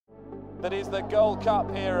that is the Gold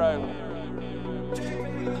Cup hero.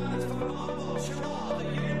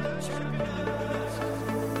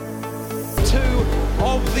 Two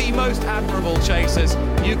of the most admirable chasers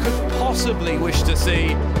you could possibly wish to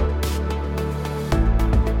see.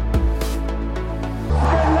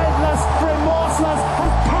 Relentless, remorseless,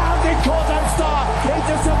 and pounding Cordon Star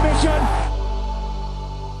into submission.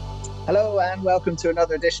 Hello and welcome to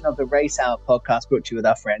another edition of the Racehour podcast, brought to you with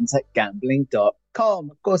our friends at gambling.com.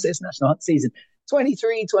 Of course, it's National Hunt season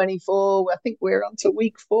 23-24. I think we're on to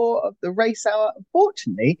week 4 of the Racehour.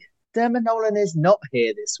 Unfortunately, Dermot Nolan is not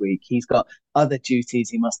here this week. He's got other duties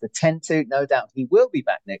he must attend to. No doubt he will be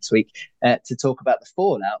back next week to talk about the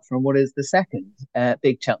fallout from what is the second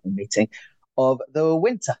big Cheltenham meeting of the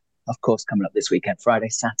winter. Of course, coming up this weekend, Friday,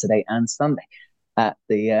 Saturday and Sunday at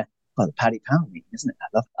the Paddy Pound meeting, isn't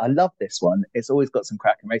it? I love this one. It's always got some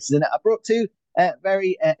cracking races in it. I brought two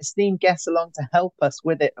very esteemed guests along to help us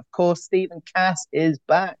with it. Of course, Stephen Cass is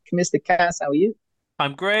back. Mr. Cass, how are you?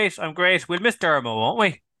 I'm great. We'll miss Dermo, won't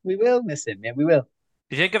we? We will miss him, yeah, we will.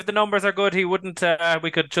 Do you think if the numbers are good, he wouldn't? We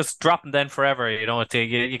could just drop him then forever. You know,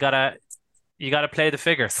 you gotta play the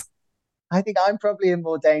figures. I think I'm probably in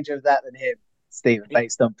more danger of that than him, Stephen,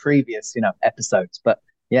 based on previous, episodes. But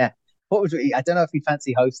yeah, I don't know if he'd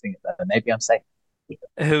fancy hosting it though. Maybe I'm safe.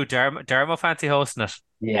 Who, Dermo fancy hosting it?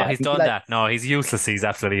 Yeah, he's done that. No, he's useless. He's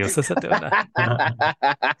absolutely useless at doing that.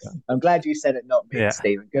 I'm glad you said it, not me,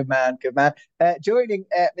 Stephen. Good man. Joining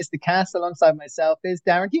Mr. Cass alongside myself is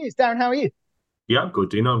Darren Hughes. Darren, how are you? Yeah, I'm good,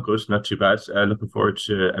 Dino. I'm good. Not too bad. Looking forward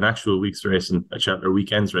to an actual week's racing at Cheltenham, or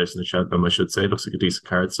weekend's racing at Cheltenham, I should say. Looks like a decent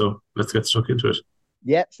card, so let's get stuck into it.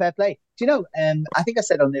 Yeah, fair play. Do you know, I think I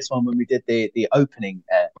said on this one when we did the opening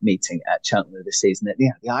meeting at Cheltenham this season that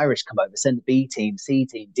the Irish come over, send the B team, C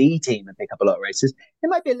team, D team and pick up a lot of races. It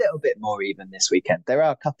might be a little bit more even this weekend. There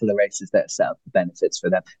are a couple of races that are set up for benefits for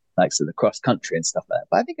them, like the cross country and stuff like that.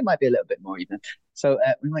 But I think it might be a little bit more even. So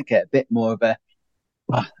we might get a bit more of a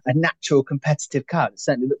natural competitive card. It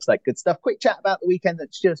certainly looks like good stuff. Quick chat about the weekend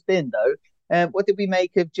that's just been, though. What did we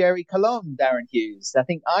make of Geri Cheltenham, Darren Hughes? I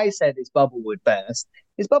think I said his bubble would burst.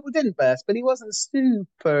 His bubble didn't burst, but he wasn't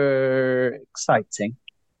super exciting.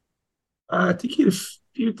 I think he had a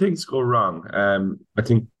few things go wrong. I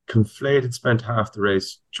think Conflate had spent half the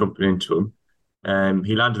race jumping into him.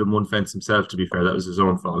 He landed on one fence himself, to be fair. That was his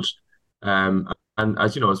own fault. And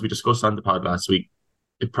as you know, as we discussed on the pod last week,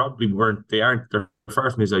 they aren't their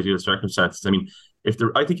first in his ideal circumstances. I mean,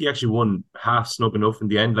 I think he actually won half snug enough in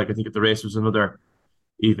the end. Like, I think if the race was another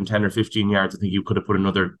even 10 or 15 yards, I think he could have put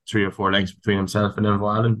another 3 or 4 lengths between himself and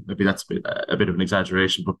Envoi. Maybe that's a bit of an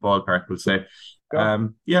exaggeration, but ballpark would say.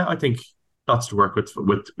 I think lots to work with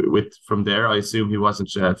from there. I assume he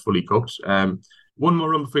wasn't fully cooked. One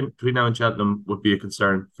more run between now and Cheltenham would be a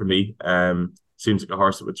concern for me. Seems like a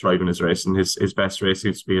horse that would thrive in his race, and his best race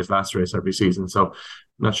seems to be his last race every season. So I'm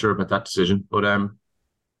not sure about that decision, but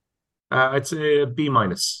I'd say a B-,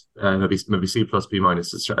 maybe C plus B-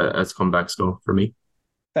 as comebacks go for me.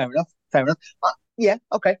 Fair enough. Yeah,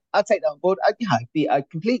 okay, I'll take that on board. I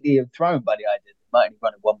completely am thrown by the idea that he might only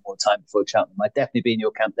run it one more time before Cheltenham. I'd definitely be in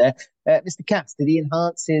your camp there. Mr. Cass, did he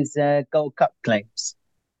enhance his Gold Cup claims?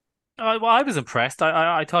 Well, I was impressed.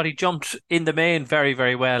 I thought he jumped in the main very,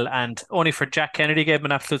 very well, and only for Jack Kennedy gave him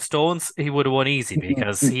an absolute stones, he would have won easy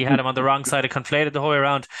because he had him on the wrong side of Conflated the whole way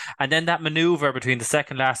around. And then that manoeuvre between the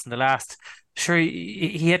second last and the last, sure,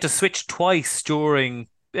 he had to switch twice during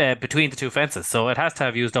between the two fences, so it has to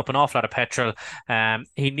have used up an awful lot of petrol.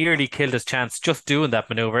 He nearly killed his chance just doing that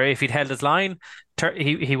manoeuvre. If he'd held his line,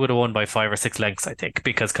 he would have won by 5 or 6 lengths, I think,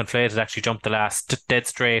 because Conflated actually jumped the last dead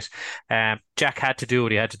straight. Jack had to do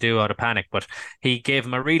what he had to do out of panic, but he gave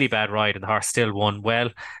him a really bad ride and the horse still won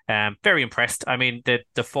well. Very impressed. I mean,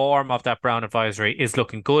 the form of that Brown Advisory is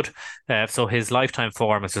looking good, so his lifetime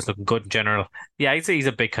form is just looking good in general. Yeah, he's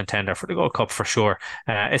a big contender for the Gold Cup for sure.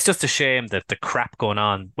 It's just a shame that the crap going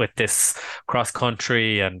on with this cross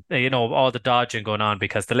country and all the dodging going on,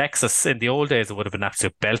 because the Lexus in the old days, it would have been an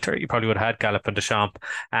absolute belter. You probably would have had Gallop and Deschamps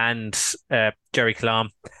and Geri Cheltenham,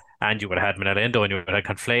 and you would have had Manila Indo, and you would have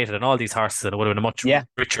had Conflated and all these horses, and it would have been a much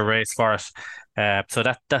richer race for it. So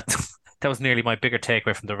that was nearly my bigger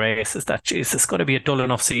takeaway from the race, is that, geez, it's going to be a dull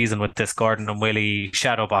enough season with this Gordon and Willie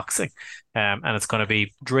shadow boxing, and it's going to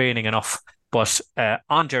be draining enough. But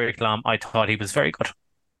on Geri Cheltenham, I thought he was very good.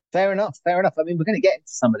 Fair enough. I mean, we're going to get into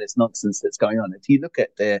some of this nonsense that's going on. If you look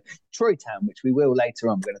at the Troy Town, which we will later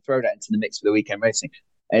on, we're going to throw that into the mix for the weekend racing.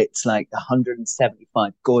 It's like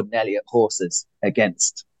 175 Gordon Elliott horses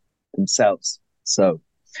against themselves. So,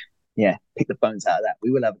 yeah, pick the bones out of that.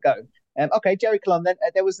 We will have a go. Okay, Geri Colon. Then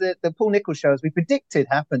there was the Paul Nicholls show, as we predicted,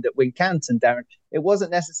 happened at Wincanton, Darren. It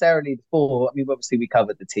wasn't necessarily the four. I mean, obviously we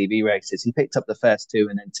covered the TV races. He picked up the first two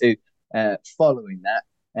and then two following that.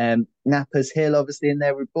 Nappers Hill, obviously, in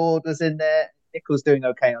there. Board was in there. Nicholls doing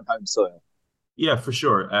okay on home soil. Yeah, for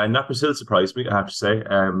sure. Nappers Hill surprised me, I have to say.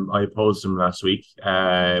 I opposed him last week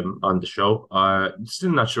on the show.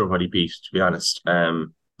 Still not sure what he beat, to be honest.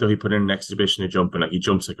 Though he put in an exhibition of jumping, like he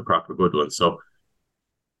jumps like a proper good one. So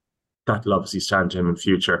that'll obviously stand to him in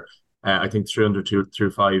future. I think 300 through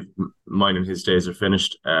 5, mine and his days are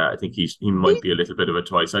finished. I think he might be a little bit of a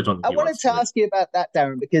twice. I wanted to ask you about that,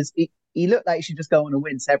 Darren, because he looked like he should just go on and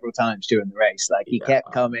win several times during the race. Like he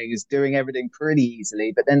kept coming, he was doing everything pretty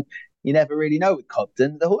easily, but then you never really know with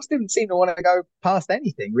Cobden. The horse didn't seem to want to go past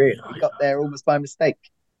anything, really. He got there almost by mistake.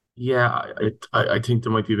 Yeah, I think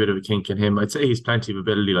there might be a bit of a kink in him. I'd say he's plenty of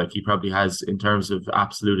ability. Like he probably has, in terms of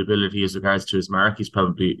absolute ability as regards to his mark, he's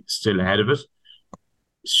probably still ahead of it.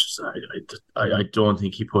 It's just, I don't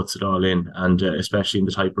think he puts it all in, and especially in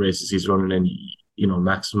the type of races he's running in,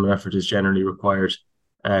 maximum effort is generally required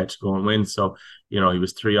to go and win. So, he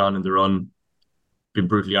was 3 on in the run. Being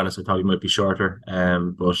brutally honest, I thought he might be shorter,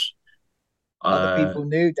 but other people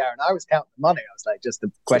knew, Darren. I was counting the money. I was like, just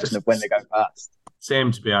a question of when they go past.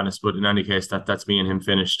 Same, to be honest, but in any case, that's me and him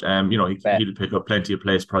finished. He'll pick up plenty of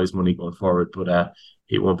place prize money going forward, but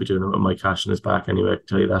he won't be doing it with my cash in his back anyway, I can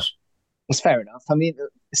tell you that. It's fair enough. I mean,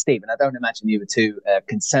 Stephen, I don't imagine you were too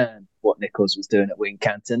concerned what Nicholls was doing at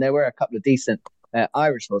Wincanton. There were a couple of decent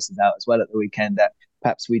Irish horses out as well at the weekend that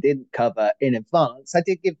perhaps we didn't cover in advance. I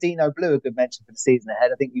did give Dino Blue a good mention for the season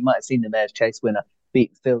ahead. I think you might have seen the Mayor's Chase winner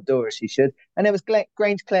beat Phil Doris, she should. And there was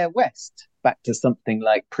Grange Clare West, back to something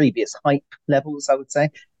like previous hype levels, I would say,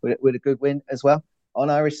 with a good win as well on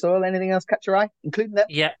Irish soil. Anything else catch your eye, including that?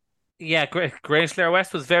 Yeah, Grange Clare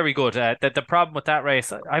West was very good. The problem with that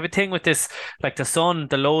race, I have a thing with this, like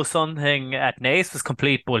the low sun thing at Naas was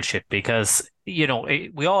complete bullshit because, we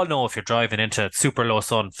all know if you're driving into super low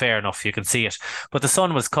sun, fair enough, you can see it. But the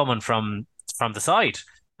sun was coming from the side.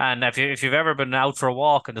 And if you've ever been out for a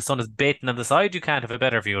walk and the sun is baking on the side, you can't have a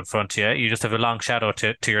better view in front of you. You just have a long shadow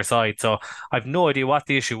to your side. So I've no idea what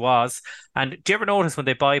the issue was. And do you ever notice when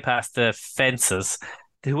they bypass the fences,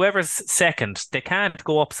 whoever's second, they can't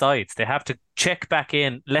go up sides. They have to check back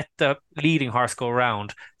in, let the leading horse go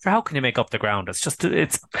around. So how can you make up the ground? It's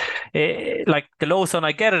like the low sun.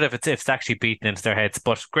 I get it if it's actually beaten into their heads.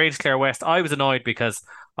 But Grange Clare West, I was annoyed because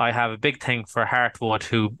I have a big thing for Hartwood,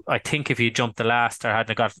 who I think if he jumped the last or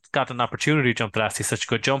hadn't got an opportunity to jump the last, he's such a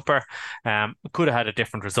good jumper. Could have had a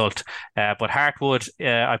different result. But Hartwood,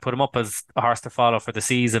 I put him up as a horse to follow for the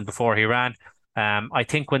season before he ran. I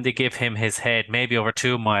think when they give him his head, maybe over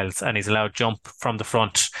 2 miles, and he's allowed jump from the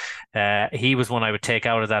front, he was one I would take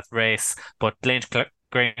out of that race. But Grange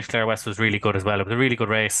Clare West was really good as well. It was a really good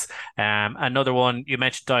race. Another one, you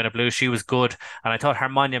mentioned Dinah Blue, she was good. And I thought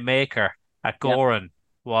Harmonia Maker at Goran,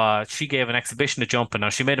 she gave an exhibition of jumping. Now,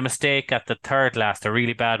 she made a mistake at the third last, a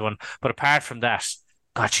really bad one. But apart from that,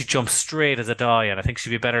 God, she jumped straight as a die, and I think she'd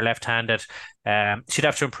be better left-handed. She'd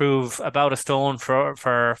have to improve about a stone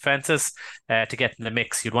for fences to get in the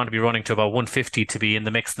mix. You'd want to be running to about 150 to be in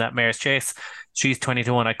the mix in that Mayor's Chase. She's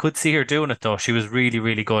 20-1. I could see her doing it, though. She was really,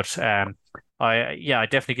 really good. I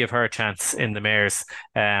definitely give her a chance in the Mayor's.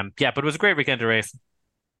 But it was a great weekend of racing.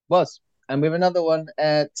 Was. And we have another one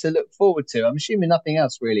to look forward to. I'm assuming nothing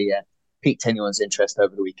else really piqued anyone's interest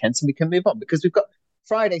over the weekend, so we can move on because we've got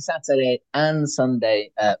Friday, Saturday and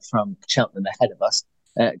Sunday from Cheltenham ahead of us.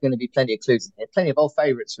 Going to be plenty of clues in here, plenty of old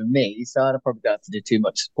favourites from me, so I probably don't have to do too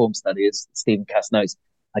much form study, as Stephen Cass knows.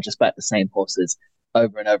 I just back the same horses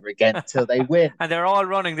over and over again until they win. And they're all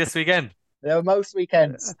running this weekend. They're most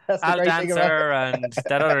weekends. That's the Al great Dancer thing about and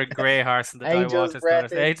that other grey horse and the Angel's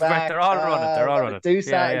Breath is back. They're all running. They're all running.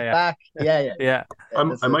 Back. Yeah.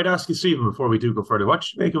 I might ask you, Stephen, before we do go further, what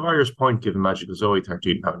did you make of Irish Point giving Magical Zoe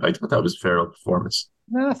 13 pounds? I thought that was a fair old performance.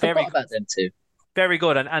 No, I forgot about them too. Very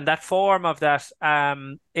good, and that form of that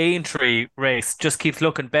Aintree race just keeps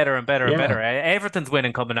looking better and better and better. Everything's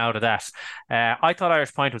winning coming out of that. I thought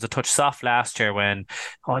Irish Point was a touch soft last year when,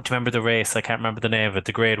 do you remember the race? I can't remember the name of it,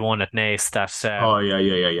 the Grade 1 at Naas.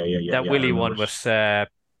 That Willie won with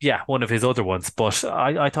one of his other ones. But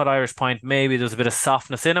I thought Irish Point, maybe there's a bit of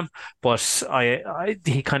softness in him, but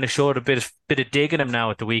he kind of showed a bit of dig in him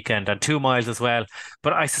now at the weekend, and 2 miles as well.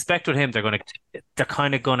 But I suspect with him they're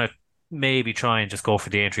kind of gonna maybe try and just go for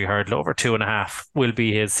the entry hurdle. Over 2.5 will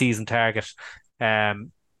be his season target.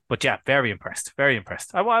 But yeah, very impressed.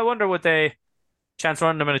 I wonder would they chance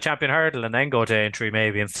running them in a champion hurdle and then go to entry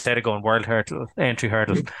maybe instead of going world hurdle, entry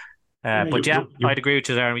hurdle. I'd agree with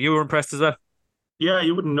you there. You were impressed as well. Yeah,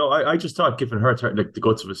 you wouldn't know. I just thought giving her like the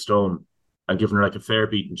guts of a stone and giving her like a fair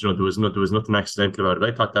beating, there was nothing accidental about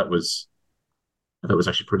it. That was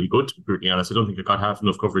actually pretty good, to be brutally honest. I don't think it got half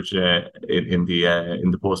enough coverage in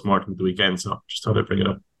the post mortem of the weekend, so just thought I'd bring it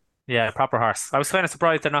up. Yeah, proper horse. I was kind of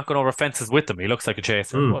surprised they're not going over fences with him. He looks like a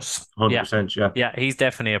chaser, but 100%, yeah. Yeah, he's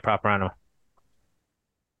definitely a proper animal.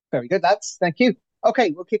 Very good, lads. Thank you.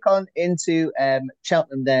 Okay, we'll kick on into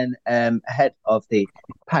Cheltenham then, ahead of the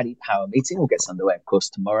Paddy Power meeting. We'll get underway, of course,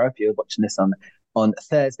 tomorrow if you're watching this on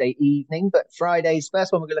Thursday evening. But Friday's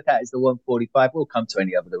first one we're going to look at is the 145. We'll come to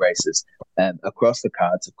any of the races across the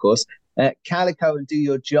cards, of course. Calico and Do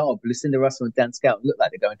Your Job. Lucinda Russell and Dan Skelton look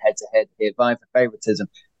like they're going head-to-head here, vying for favouritism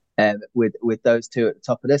with those two at the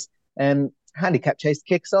top of this. Handicap chase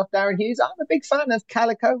kicks off. Darren Hughes. I'm a big fan of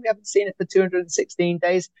Calico. We haven't seen it for 216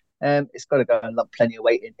 days. It's got to go and lump plenty of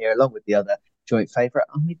weight in here, along with the other joint favourite.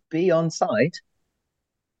 I'm going to be on side.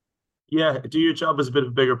 Yeah, Do Your Job is a bit of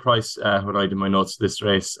a bigger price when I do my notes this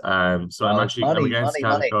race. So I'm against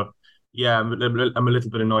Calico. Yeah, I'm a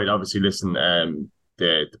little bit annoyed. Obviously, listen,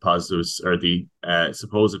 the positives or the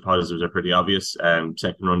supposed positives are pretty obvious.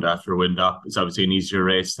 Second round after a win up, it's obviously an easier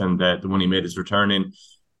race than the one he made his return in.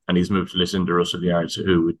 And he's moved to Lucinda Russell Yard,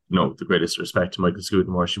 who, with the greatest respect to Michael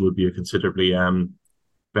Scudamore, she would be a considerably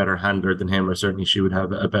better handler than him, or certainly she would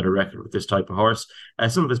have a better record with this type of horse.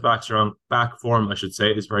 Some of his back form, I should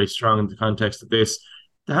say, is very strong in the context of this.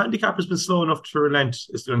 The handicap has been slow enough to relent,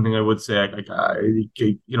 is the only thing I would say.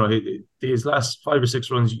 His last 5 or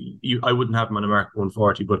 6 runs, I wouldn't have him on a mark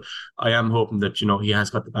 140, but I am hoping that, he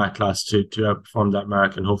has got the back class to outperform that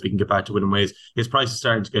mark and hopefully can get back to winning ways. His price is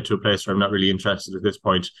starting to get to a place where I'm not really interested at this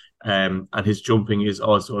point. And his jumping is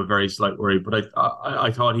also a very slight worry, but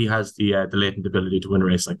I thought he has the latent ability to win a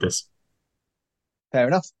race like this. Fair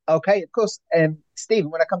enough. Okay, of course.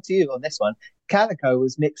 Stephen, when I come to you on this one, Calico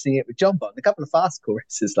was mixing it with Jonbon. A couple of fast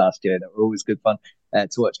races last year that were always good fun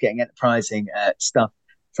to watch, getting enterprising stuff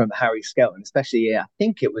from Harry Skelton, especially, I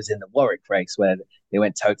think it was in the Warwick race where they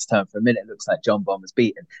went toe-to-toe for a minute. It looks like Jonbon was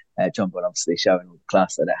beaten. Jonbon obviously showing all the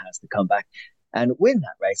class that it has to come back and win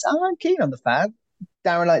that race. I'm keen on the fan.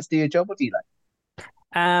 Darren likes Do Your Job. What do you like?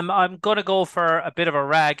 I'm going to go for a bit of a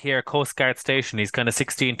rag here, Coast Guard Station. He's kind of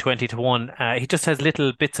 16-20 to 1. He just has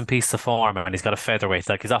little bits and pieces of form, and he's got a featherweight.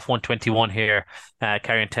 Like, he's off 121 here,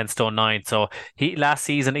 carrying 10 stone 9. So last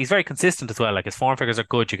season, he's very consistent as well. Like, his form figures are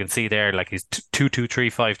good. You can see there, like, he's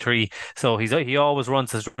 2-2-3-5-3. So he always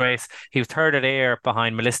runs his race. He was third at Ayr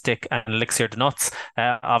behind Melistic and Elixir de Nuts.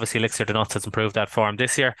 Obviously, Elixir de Nuts has improved that form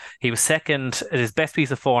this year. He was second, his best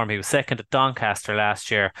piece of form, he was second at Doncaster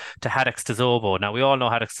last year to Haddock's de Zobo. Now, we all know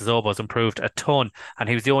Haddock's de Zobo has improved a ton, and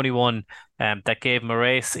he was the only one that gave him a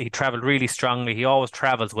race. He travelled really strongly. He always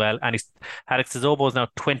travels well, and Haddock's de Zobo is now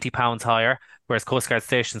 20 pounds higher, whereas Coast Guard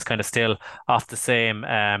Station's kind of still off the same.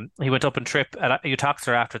 He went up and trip at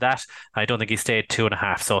Uttoxeter after that. I don't think he stayed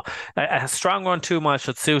 2.5. So a strong run 2 miles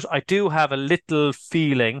should suit. I do have a little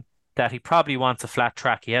feeling that he probably wants a flat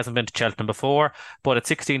track. He hasn't been to Cheltenham before, but at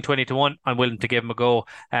 16-20 to 1, I'm willing to give him a go.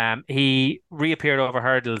 He reappeared over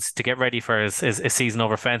hurdles to get ready for his season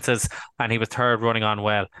over fences, and he was third running on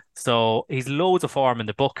well. So he's loads of form in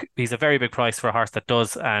the book. He's a very big price for a horse that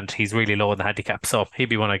does, and he's really low in the handicap. So he'd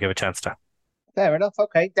be one I give a chance to. Fair enough.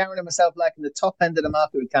 Okay, Darren and myself liking the top end of the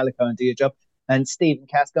market with Calico and Do Your Job, and Stephen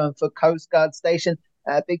Cass going for Coast Guard Station.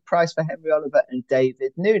 Big price for Henry Oliver and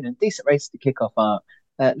David Noonan. Decent race to kick off our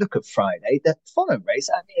look at Friday. The following race,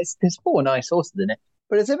 I mean, there's 4 nice horses in it,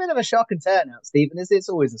 but it's a bit of a shock and turnout, Stephen. It's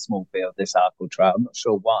always a small field, this Arkle trial. I'm not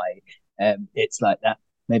sure why it's like that.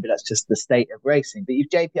 Maybe that's just the state of racing. But you've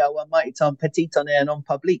JPR1 Mighty Tom, Petit Tonnerre and On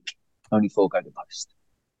Public. Only 4 go to post.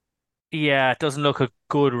 Yeah, it doesn't look a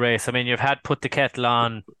good race. I mean, you've had Put the Kettle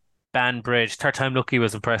On, Banbridge. Third Time Lucky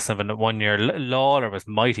was impressive, and 1 year Lawler was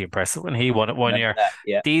mighty impressive when he won it 1 year.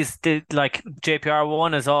 Yeah. Like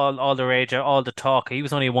JPR1 is all the rage, all the talk. He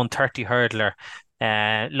was only a 130 hurdler,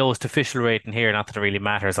 lowest official rating here. Not that it really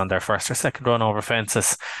matters on their first or second run over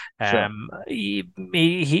fences. Sure.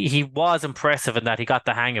 He was impressive in that he got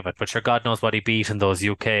the hang of it, but sure, God knows what he beat in those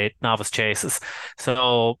UK novice chases.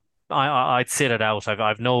 So I'd sit it out.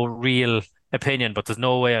 I've no real opinion, but there's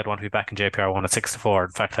no way I'd want to be back in JPR1 at 6-4.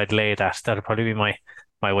 In fact, I'd lay that. That'd probably be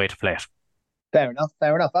my way to play it. Fair enough.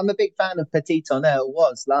 I'm a big fan of Petit Tonnerre.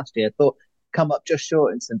 Was last year. I thought come up just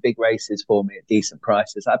short in some big races for me at decent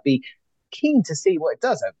prices. I'd be keen to see what it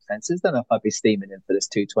does over fences. Don't know if I'd be steaming in for this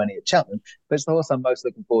 220 at Cheltenham, but it's the horse I'm most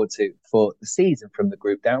looking forward to for the season from the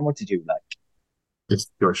group. Darren, what did you like?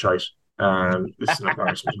 It's pure shite. This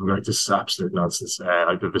is absolute nonsense.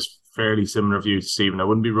 I've got this fairly similar view to Stephen. I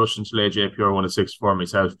wouldn't be rushing to lay JPR1 at 6-4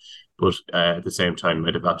 myself, but at the same time,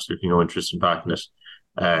 I'd have absolutely no interest in backing it.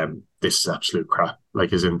 This is absolute crap.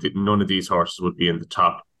 Like, as in, none of these horses would be in the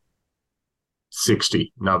top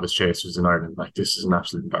 60 novice chasers in Ireland. Like, this is an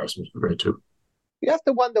absolute embarrassment for Grade 2. You have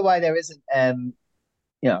to wonder why there isn't,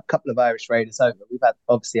 a couple of Irish raiders over. We've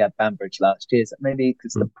obviously had Banbridge last year. So maybe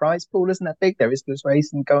because the prize pool isn't that big. There is good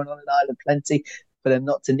racing going on in Ireland, plenty for them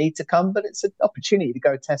not to need to come. But it's an opportunity to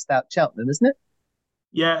go test out Cheltenham, isn't it?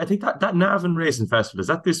 Yeah, I think that Navan Racing Festival, is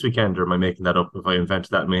that this weekend, or am I making that up if I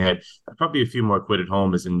invented that in my head? Probably a few more quid at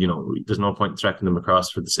home, as in, there's no point in trekking them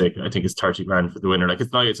across for the sake. I think it's 30 grand for the winner. Like,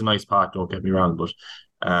 it's a nice park, don't get me wrong, but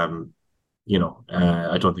I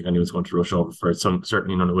don't think anyone's going to rush over for it.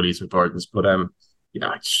 Certainly none of Willie's or Gordon's. But I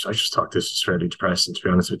just thought this was fairly depressing, to be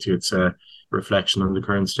honest with you. It's a reflection on the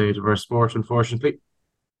current state of our sport, unfortunately.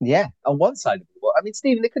 Yeah, on one side of the world. I mean,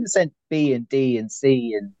 Stephen, they could have sent B and D and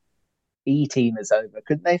C and E teamers over,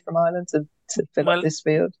 couldn't they, from Ireland to fill up this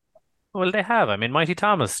field? Well, they have. I mean, Mighty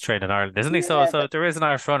Thomas trained in Ireland, isn't he? Yeah, so there is an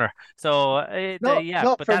Irish runner. So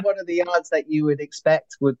not from one of the yards that you would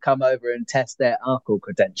expect would come over and test their Arkle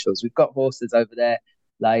credentials. We've got horses over there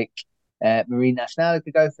like Marine Nationale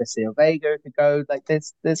could go, Facile Vega could go. Like,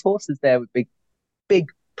 there's horses there with big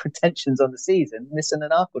pretensions on the season, missing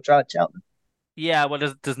an Arkle trial at Cheltenham. Yeah, well,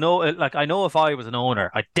 there's no, like, I know if I was an owner,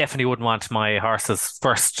 I definitely wouldn't want my horse's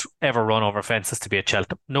first ever run over fences to be at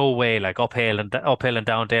Cheltenham. No way, like uphill and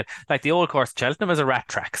downdale. Like, the old course Cheltenham is a rat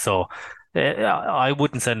track, so I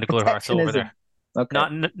wouldn't send a good horse over there.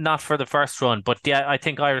 Okay. Not for the first run, but yeah, I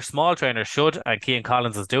think Irish small trainers should, and Cian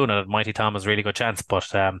Collins is doing it. Mighty Tom has a really good chance, but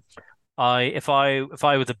if I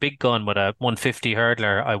was a big gun with a 150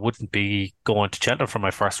 hurdler, I wouldn't be going to Cheltenham for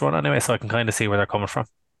my first run anyway. So I can kind of see where they're coming from.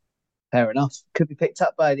 Fair enough. Could be picked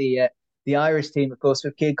up by the Irish team, of course,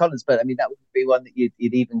 with Cian Collins, but I mean that wouldn't be one that you'd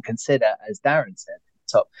even consider, as Darren said.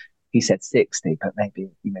 Top, he said 60, but maybe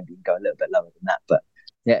you can go a little bit lower than that. But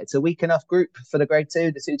yeah, it's a weak enough group for the Grade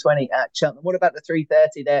 2, the 220 at Cheltenham. What about the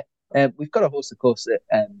 330 there? We've got a horse, of course, that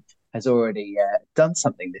has already done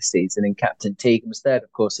something this season in Captain Teague and was third,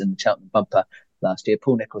 of course, in the Cheltenham bumper last year.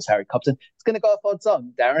 Paul Nicholls, Harry Cobden. It's going to go off odds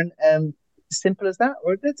on, Darren. Simple as that,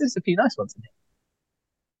 or there's a few nice ones in here.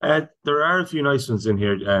 There are a few nice ones in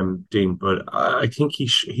here, Dean, but I think he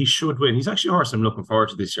should win. He's actually a horse I'm looking forward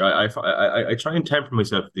to this year. I try and temper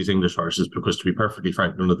myself with these English horses because, to be perfectly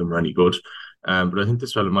frank, none of them are any good. But I think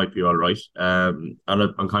this fella might be all right. And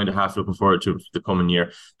I'm kind of half looking forward to him for the coming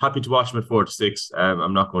year. Happy to watch him at 4 to 6.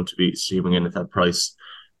 I'm not going to be streaming in at that price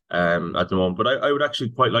at the moment, but I would actually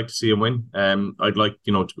quite like to see him win. I'd like,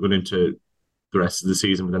 to go into the rest of the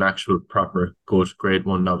season with an actual proper good Grade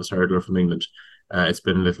 1 novice hurdler from England. It's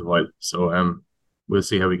been a little while, so we'll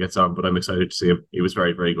see how he gets on, but I'm excited to see him. He was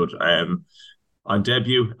very, very good. On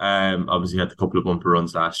debut, obviously had a couple of bumper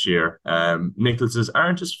runs last year. Nichols's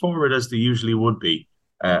aren't as forward as they usually would be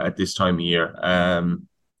at this time of year.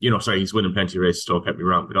 He's winning plenty of races, don't get me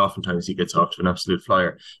wrong, but oftentimes he gets off to an absolute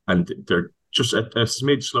flyer, and they're just a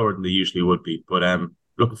smidge slower than they usually would be. But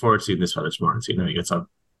looking forward to seeing this fella tomorrow and seeing how he gets on.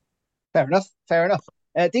 Fair enough.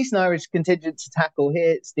 Decent Irish contingent to tackle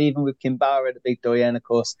here, Stephen, with Kimbara, the big doyen, of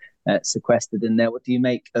course, sequestered in there. What do you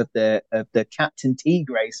make of the Captain Teague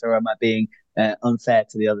race, or am I being unfair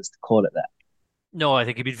to the others to call it that? No, I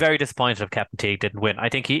think he'd be very disappointed if Captain Teague didn't win. I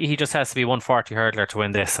think he just has to be 140 hurdler to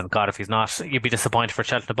win this, and God, if he's not, you'd be disappointed for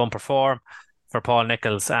Cheltenham bumper form, for Paul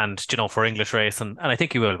Nicholls, and for English race, and I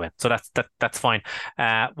think he will win. So that's fine.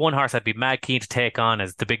 One horse I'd be mad keen to take on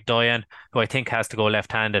is the big doyen, who I think has to go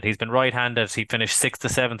left-handed. He's been right-handed. He finished 6th to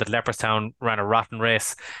 7th at Leopardstown, ran a rotten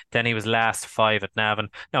race. Then he was last 5 at Navan.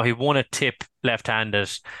 Now he won a tip left-handed,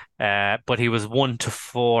 but he was 1 to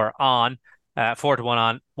 4 on, 4 to 1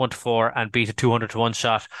 on, 1 to 4, and beat a 200 to 1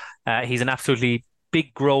 shot. He's an absolutely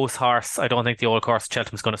big gross horse. I don't think the old course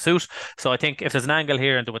Cheltenham's going to suit. So I think if there's an angle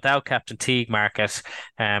here in the without Captain Teague market,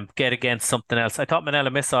 get against something else. I thought Manila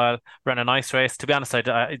Missile ran a nice race. To be honest, we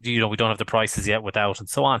don't have the prices yet without and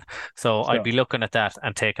so on. So sure. I'd be looking at that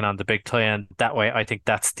and taking on the big tie, and that way I think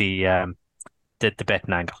that's the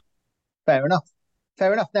betting angle. Fair enough.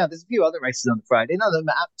 Now there's a few other races on the Friday. None of them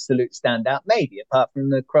are absolute standout, maybe apart from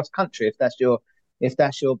the cross country, if that's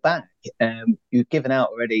your bag. You've given out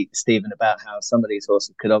already, Stephen, about how some of these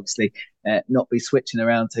horses could obviously not be switching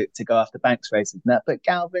around to go after Banks races and that. But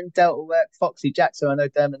Galvin, Delta Work, Foxy Jackson, I know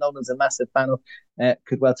Dermot Nolan's a massive fan of,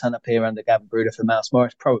 could well turn up here under Gavin Bruder for Mouse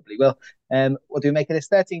Morris, probably will. What do we make of this?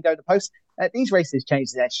 13 go to post. These races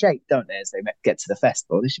change their shape, don't they, as they get to the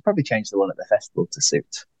festival? They should probably change the one at the festival to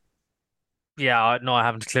suit. Yeah, no, I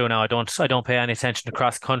haven't a clue now. I don't pay any attention to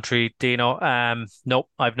cross country, Dino. No,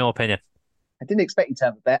 I've no opinion. I didn't expect you to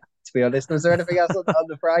have a bet, to be honest. Was there anything else on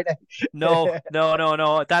the Friday? No.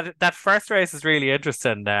 That first race is really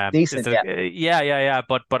interesting. Decent, yeah.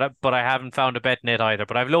 But I haven't found a bet in it either.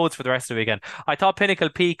 But I've loads for the rest of the weekend. I thought Pinnacle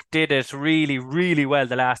Peak did it really, really well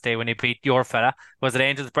the last day when he beat your fella. Was it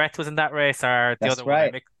Angel's Breath was in that race or the That's other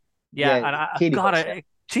right. one? Yeah, and Keely God, Bush, yeah.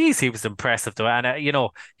 geez, he was impressive though. And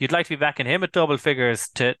you'd like to be backing him at double figures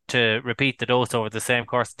to repeat the dose over the same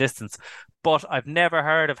course distance. But I've never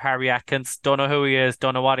heard of Harry Atkins. Don't know who he is.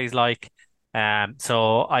 Don't know what he's like.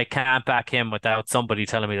 So I can't back him without somebody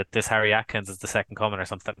telling me that this Harry Atkins is the second coming or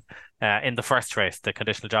something. In the first race, the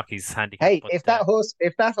conditional jockey's handicap. Hey, But, if that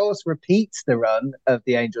horse repeats the run of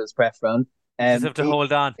the Angel's Breath run, just have to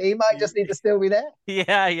hold on. He might just need to still be there.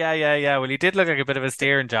 Yeah. Well, he did look like a bit of a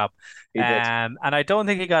steering job. He did. And I don't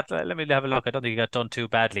think he got. Let me have a look. I don't think he got done too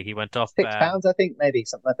badly. He went up £6, I think, maybe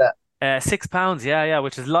something like that. £6, yeah,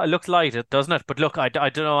 which is looks light, doesn't it? But look, I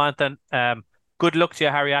don't know, Anthony. Good luck to you,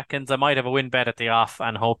 Harry Atkins. I might have a win bet at the off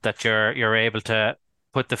and hope that you're able to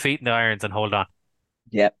put the feet in the irons and hold on.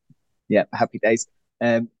 Yep. Happy days.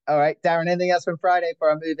 All right, Darren. Anything else from Friday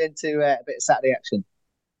before I move into a bit of Saturday action?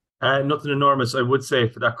 Nothing enormous. I would say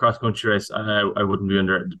for that cross-country race, I wouldn't be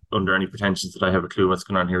under any pretensions that I have a clue what's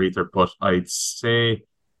going on here either. But I'd say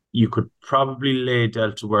you could probably lay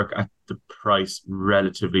Del to work at the price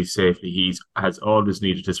relatively safely. He has always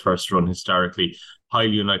needed his first run historically.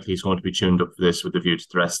 Highly unlikely he's going to be tuned up for this with a view to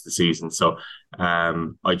the rest of the season. So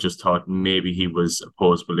I just thought maybe he was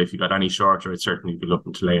opposable. If he got any shorter, I'd certainly be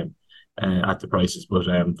looking to lay him at the prices. But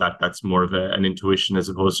that's more of an intuition as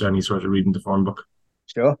opposed to any sort of reading the form book.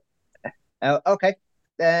 Sure. Okay.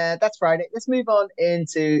 That's Friday. Let's move on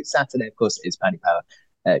into Saturday. Of course, it's Paddy Power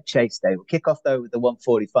Chase Day. We'll kick off though with the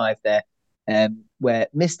 145 there, where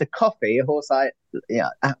Mr. Coffee, a horse I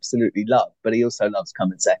absolutely love, but he also loves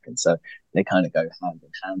coming second, so they kind of go hand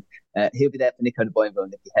in hand. He'll be there for Nico de Boinville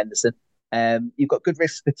and Nicky Henderson. You've got Good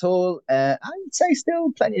Risk at All. I would say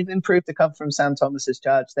still plenty of improve to come from Sam Thomas's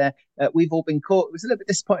charge there. We've all been caught. It was a little bit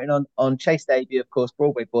disappointing on Chase debut, of course,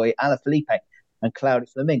 Broadway Boy, Ala Felipe and Cloudy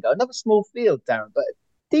Flamingo. Another small field, Darren, but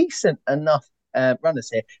decent enough runners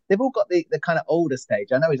here. They've all got the kind of older stage.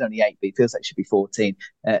 I know he's only 8, but he feels like he should be 14.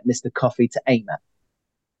 Mr. Coffee to aim at.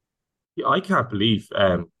 Yeah, I can't believe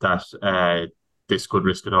that this Good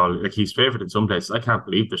Risk at All. Like, he's favoured in some places. I can't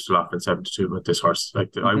believe they're still offering 7-2 with this horse. Like,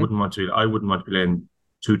 I wouldn't want to be laying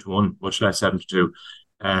 2-1, much less 7-2.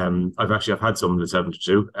 I've had some of the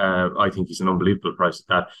 7-2. I think he's an unbelievable price at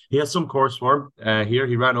that. He has some course form here.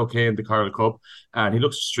 He ran okay in the Coral Cup, and he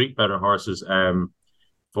looks to streak better horses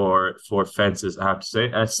for fences, I have to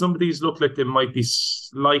say. Some of these look like they might be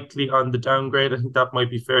slightly on the downgrade. I think that might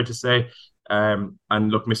be fair to say. And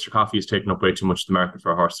look, Mr. Coffee has taken up way too much of the market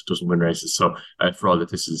for a horse that doesn't win races. So for all that,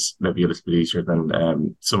 this is maybe a little bit easier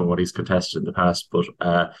than some of what he's contested in the past. But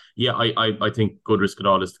I think Good Risk at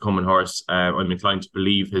All is the coming horse. I'm inclined to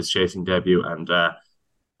believe his chasing debut, and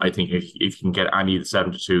I think if you can get any of the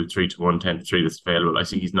 7-2, 3-1, 10-3 that's available, I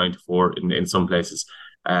see he's 9-4 in some places.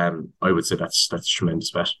 I would say that's a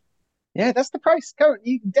tremendous bet. Yeah, that's the price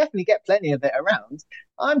currently. You can definitely get plenty of it around.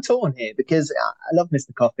 I'm torn here because I love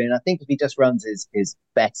Mr. Coffee, and I think if he just runs his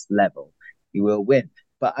best level, he will win.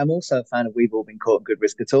 But I'm also a fan of We've All Been Caught, Good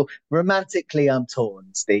Risk at All. Romantically, I'm torn,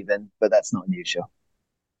 Stephen, but that's not unusual.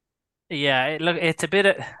 Yeah, look, it's a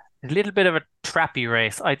little bit of a trappy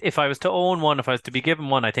race. If I was to own one, if I was to be given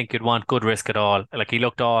one, I think you'd want Good Risk at All. Like, he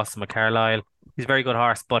looked awesome at Carlisle. He's a very good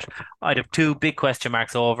horse, but I'd have 2 big question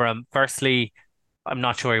marks over him. Firstly, I'm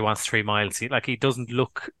not sure he wants 3 miles. He doesn't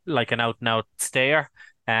look like an out-and-out stayer.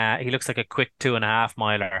 He looks like a quick 2.5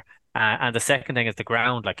 miler. And the second thing is the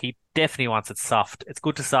ground. Like, he definitely wants it soft. It's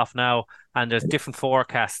good to soft now, and there's different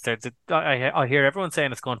forecasts. I hear everyone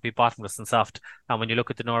saying it's going to be bottomless and soft. And when you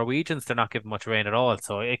look at the Norwegians, they're not giving much rain at all.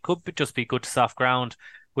 So it could just be good to soft ground,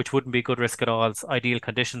 which wouldn't be Good Risk at All's ideal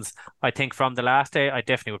conditions. I think from the last day, I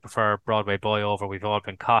definitely would prefer Broadway Boy over We've All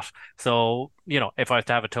Been Caught. So, if I was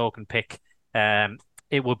to have a token pick,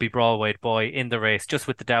 it would be Broadway Boy in the race, just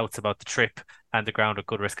with the doubts about the trip and the ground of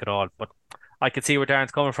Good Risk at All. But I can see where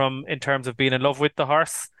Darren's coming from in terms of being in love with the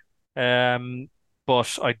horse.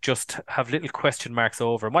 But I just have little question marks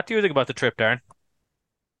over him. What do you think about the trip, Darren?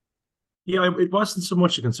 Yeah, it wasn't so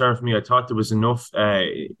much a concern for me. I thought there was enough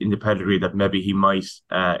in the pedigree that maybe he might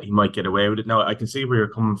get away with it. Now, I can see where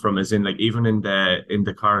you're coming from, as in, like, even in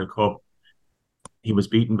the Coral Cup, he was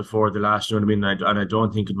beaten before the last. You know what I mean? And I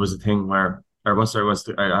don't think it was a thing where, the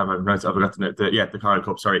Coral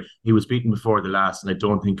Cup. Sorry, he was beaten before the last, and I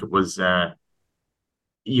don't think it was.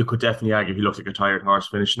 You could definitely argue he looked like a tired horse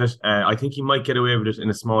finishing it. I think he might get away with it in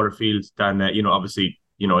a smaller field than obviously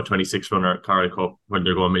a 26 runner at Carl Cup when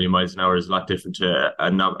they're going a million miles an hour is a lot different to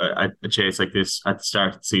a chase like this at the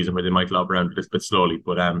start of the season where they might lob around a little bit slowly.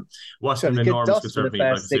 But what's an enormous concern for me,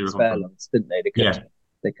 like six furlongs, didn't they?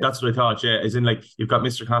 That's what I thought. Yeah, as in like you've got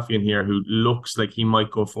Mr. Coffey in here who looks like he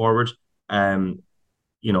might go forward.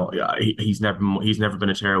 He's never been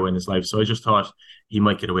a tearaway in his life, so I just thought he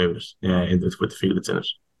might get away with it. With the field that's in it.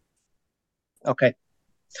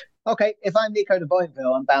 Okay, if I'm Nico de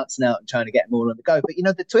Boinville, I'm bouncing out and trying to get them all on the go. But,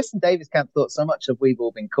 the Twist and Davis camp thought so much of We've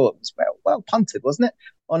All Been Caught. It was well punted, wasn't it?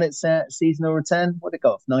 On its seasonal return. What did it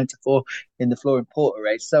go off? 9-4 in the Flooring Porter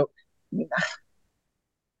race. So,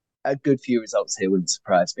 a good few results here wouldn't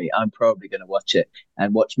surprise me. I'm probably going to watch it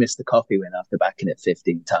and watch Mr. Coffey win after backing it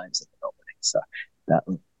 15 times and not winning. So,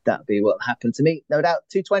 that'll be what will happen to me, no doubt.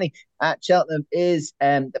 220 at Cheltenham is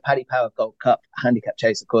the Paddy Power Gold Cup handicap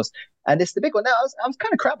chase, of course. And it's the big one. Now, I was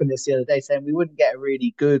kind of crabbing this the other day, saying we wouldn't get a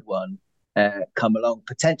really good one come along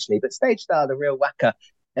potentially. But Stage Star, the real whacker,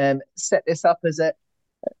 set this up as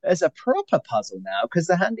a proper puzzle now, because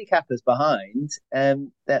the handicappers behind,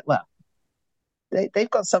 they've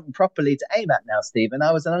got something properly to aim at now, Stephen.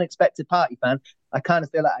 I was an unexpected party fan. I kind of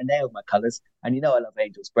feel like I nailed my colours. And I love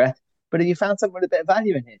Angel's Breath. But have you found something with a bit of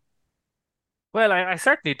value in here? Well, I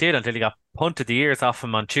certainly did until he got punted the ears off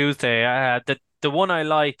him on Tuesday. The one I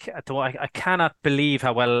like, I cannot believe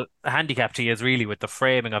how well handicapped he is really with the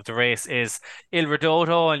framing of the race, is Il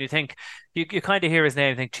Ridoto. And you think, you kind of hear his name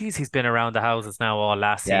and think, geez, he's been around the houses now all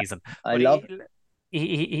last season. I love it.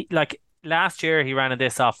 He like last year he ran in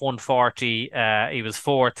this off 140. He was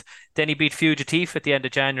fourth. Then he beat Fugitif at the end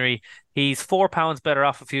of January. He's £4 better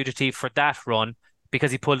off of Fugitif for that run, because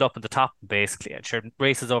he pulled up in the top, basically. And sure,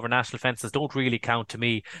 races over national fences don't really count to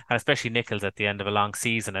me, and especially Nichols at the end of a long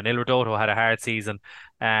season. And Il Ridoto had a hard season.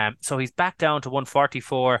 So he's back down to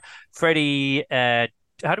 144. Freddie,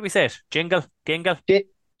 how do we say it? Gingle? Gingle,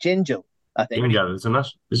 I think. Gingle, isn't it?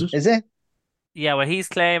 Is it? Yeah, well, he's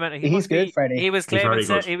claiming he's good, Freddie. He was claiming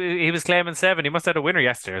he was claiming 7. He must have had a winner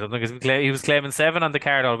yesterday or something, because he was claiming 7 on the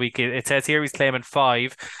card all week. It says here he's claiming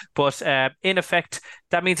 5, but in effect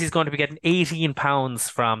that means he's going to be getting £18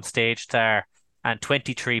 from Stage Star and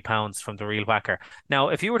 £23 from the Real Whacker. Now,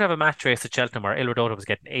 if you were to have a match race at Cheltenham where Il Ridoto was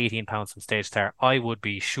getting £18 from Stage Star, I would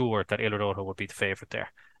be sure that Il Ridoto would be the favourite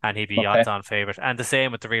there. And he'd be odds-on favourite. And the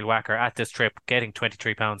same with the Real Whacker at this trip, getting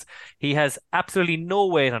 £23. He has absolutely no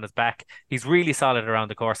weight on his back. He's really solid around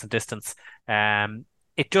the course and distance.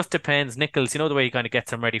 It just depends. Nichols, the way he kind of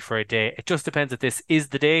gets him ready for a day. It just depends if this is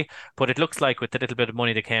the day. But it looks like with the little bit of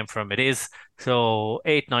money that came from it is. So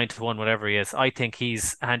 8-9-1, whatever he is, I think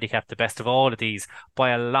he's handicapped the best of all of these by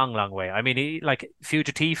a long, long way. I mean,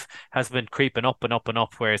 Fugitif has been creeping up and up and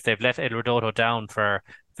up, whereas they've let Il Ridoto down for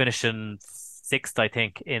finishing 6th, I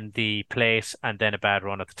think, in the plate, and then a bad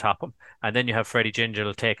run at the top of him. And then you have Freddie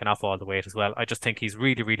Gingle taking off all the weight as well. I just think he's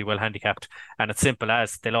really, really well handicapped, and it's simple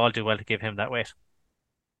as they'll all do well to give him that weight.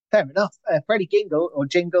 Fair enough. Freddie Jingle or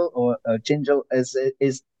Gingle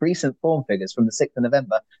is recent form figures from the 6th of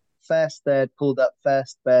November. First, third, pulled up,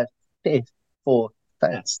 first, third, fifth, fourth,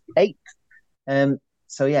 first, eighth.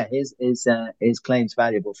 So yeah, his claim's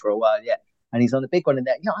valuable for a while, yeah. And he's on a big one in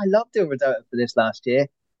there. I loved Il Ridoto for this last year.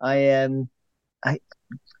 I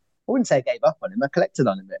wouldn't say I gave up on him. I collected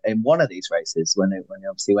on him in one of these races when he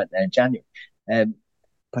obviously went there in January.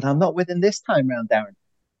 But I'm not with him this time round, Darren.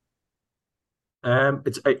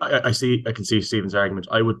 I can see Stephen's argument.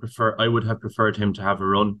 I would have preferred him to have a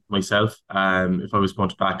run myself, if I was going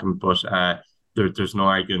to back him, but there's no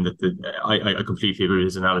arguing that I completely agree with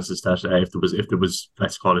his analysis that if there was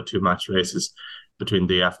let's call it 2 match races between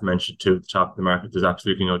the aforementioned 2 at the top of the market, there's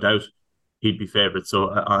absolutely no doubt he'd be favourite. So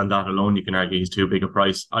on that alone, you can argue he's too big a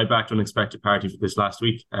price. I backed Unexpected Party for this last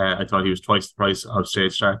week. I thought he was twice the price of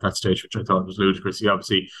Stage Star at that stage, which I thought was ludicrous. He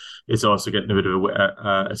obviously is also getting a bit of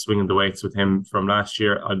a swing in the weights with him from last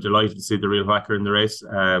year. I'm delighted to see the Real Whacker in the race,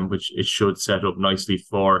 which it should set up nicely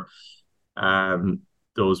for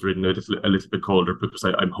those ridden a little bit colder, because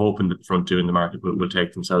I'm hoping that the front 2 in the market will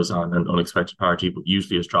take themselves on, and Unexpected Party, but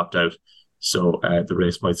usually has dropped out. So the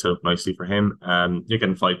race might set up nicely for him. You're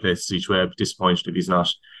getting 5 places each way. I'd be disappointed if he's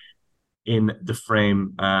not in the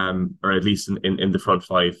frame, or at least in the front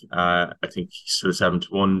 5. I think he's still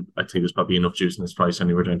 7-1. I think there's probably enough juice in his price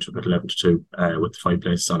anywhere down to about 11-2 with the 5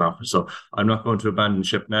 places on offer. So I'm not going to abandon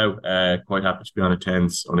ship now. Quite happy to be on a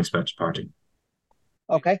 10's Unexpected Party.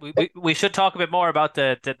 Okay. We should talk a bit more about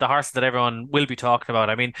the horses that everyone will be talking about.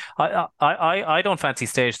 I mean, I don't fancy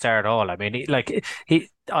Stage Star at all. I mean, I think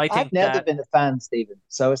I've never been a fan, Stephen.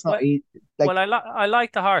 So it's not. Well, I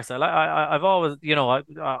like the horse. I've always,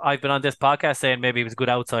 I've been on this podcast saying maybe he was a good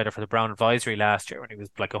outsider for the Brown Advisory last year when he was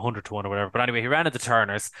like 100 to 1 or whatever. But anyway, he ran at the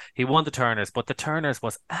Turners. He won the Turners, but the Turners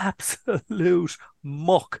was absolute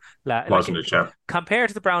muck. Wasn't it, yeah? Compared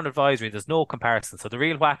to the Brown Advisory, there's no comparison. So the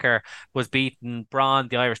Real Whacker was beating Braun,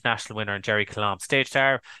 the Irish national winner, and Geri Stage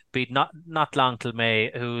Star beat not Long Till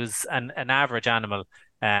May, who's an average animal.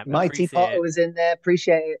 Mighty Potter was in there.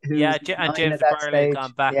 Appreciate it. And James de Burley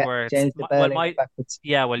gone backwards. Yeah, James de Burley went backwards.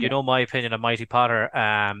 Yeah, well, you know my opinion on Mighty Potter.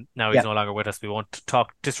 Now he's no longer with us. We won't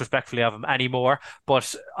talk disrespectfully of him anymore.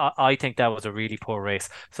 But I think that was a really poor race.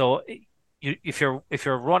 So if you're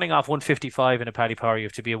running off 155 in a Paddy Power, you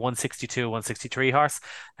have to be a 162, 163 horse.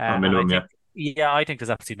 Minimum, yeah, I think there's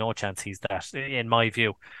absolutely no chance he's that, in my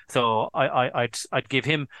view. So I'd give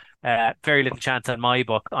him very little chance in my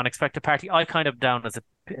book. Unexpected Party, I kind of down as a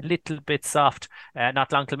little bit soft.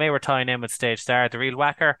 Not Long Till May, we're tying in with Stage Star. The Real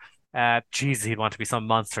Whacker, he'd want to be some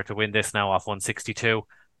monster to win this now off 162.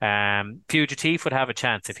 Fugitive would have a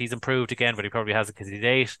chance if he's improved again, but he probably hasn't because he's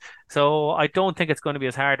 8. So I don't think it's going to be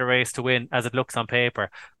as hard a race to win as it looks on paper,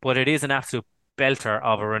 but it is an absolute belter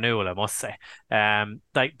of a renewal, I must say.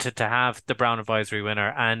 Like to have the Brown Advisory winner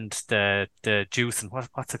and the juice and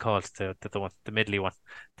what's it called, the one, the middly one,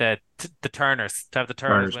 the Turners, to have the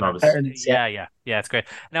Turners winner. Yeah, it's great.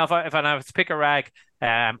 Now if I have to pick a rag,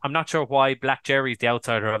 I'm not sure why Black Jerry's the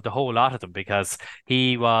outsider of the whole lot of them, because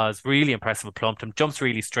he was really impressive with Plumpton, jumps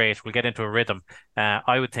really straight, we'll get into a rhythm.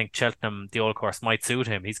 I would think Cheltenham, the old course, might suit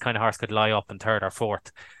him. He's kind of horse could lie up in 3rd or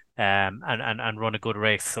 4th. And run a good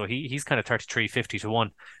race. So he's kind of 33.50 to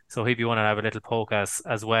 1. So he'd be one to have a little poke as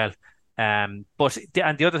well. But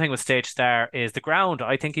the other thing with Stage Star is the ground.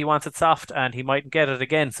 I think he wants it soft and he mightn't get it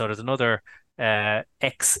again. So there's another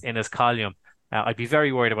X in his column. I'd be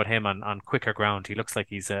very worried about him on quicker ground. He looks like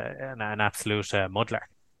he's an absolute muddler.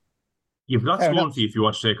 You've lots going for you if you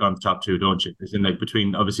want to take on the top 2, don't you? As in, like,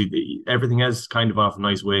 between obviously everything else kind of off a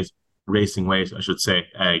nice weight. Racing weight, I should say,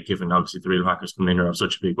 given obviously the Real Whackers coming in are of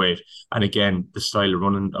such a big weight, and again the style of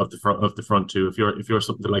running of the front two. If you're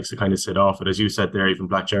something that likes to kind of sit off it, as you said there, even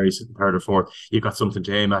Black Jerry sitting 3rd or 4th, you've got something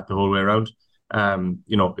to aim at the whole way around.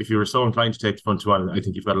 If you were so inclined to take the front 2 on, I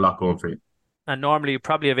think you've got a lot going for you. And normally you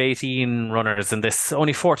probably have 18 runners in this.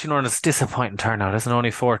 Only 14 runners. Disappointing turnout, isn't it?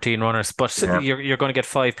 Only 14 runners, but you're going to get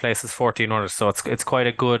 5 places, 14 runners, so it's quite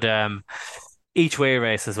a good each way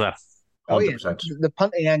race as well. 100%. The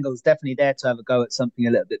punting angle is definitely there to have a go at something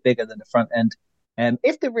a little bit bigger than the front end.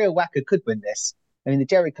 If the Real Whacker could win this, I mean, the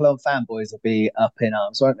Geri Cologne fanboys will be up in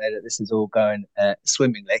arms, won't they, that this is all going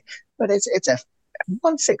swimmingly. But it's a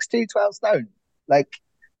 162, 12 stone. Like,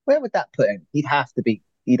 where would that put him? He'd have to be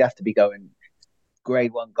going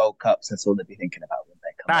Grade 1 Gold Cups. That's all they'd be thinking about when they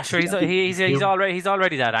come. Sure, he's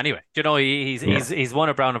already that anyway. He's won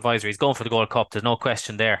a Brown Advisory. He's going for the Gold Cup. There's no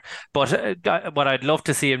question there. But what I'd love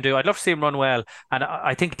to see him do, I'd love to see him run well. And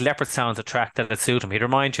I think Leopardstown's a track that would suit him. He'd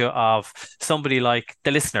remind you of somebody like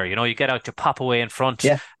the Listener. You get out, you pop away in front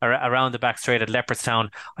around the back straight at Leopardstown.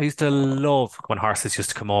 I used to love when horses used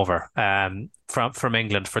to come over from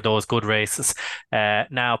England for those good races.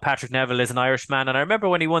 Now Patrick Neville is an Irishman, and I remember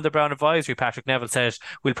when he won the Brown Advisory, Patrick Neville said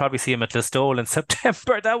we'll probably see him at Listowel in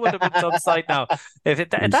September. That would have been some sight now.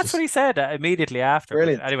 That's what he said immediately after.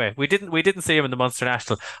 Brilliant. Anyway, we didn't see him in the Munster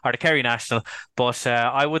National or the Kerry National, but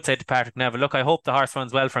I would say to Patrick Neville, look, I hope the horse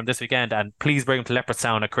runs well for him this weekend, and please bring him to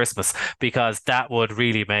Leopardstown at Christmas, because that would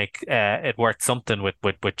really make it worth something with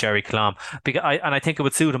Geri Scolm. I think it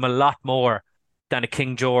would suit him a lot more than a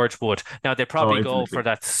King George would. Now they probably go for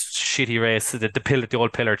that shitty race, the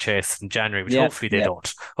old pillar chase in January, which hopefully they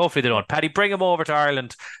don't. Hopefully they don't. Paddy, bring him over to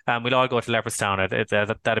Ireland, and we'll all go to Leopardstown.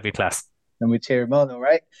 That'd be class. And we cheer him on, all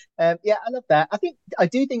right. I love that. I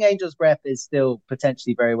do think Angel's Breath is still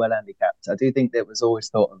potentially very well handicapped. I do think that it was always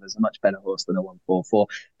thought of as a much better horse than a 144.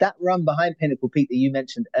 That run behind Pinnacle Peak that you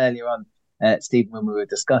mentioned earlier on, Stephen, when we were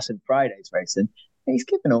discussing Friday's racing, he's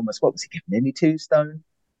given almost, what was he given? Nearly 2 stone.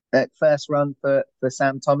 First run for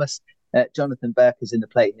Sam Thomas. Jonathan Burke is in the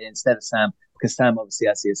plate here instead of Sam, because Sam obviously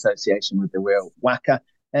has the association with the Real Whacker.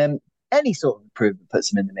 Any sort of improvement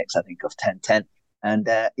puts him in the mix, I think, of 10-10. And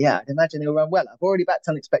I'd imagine he'll run well. I've already backed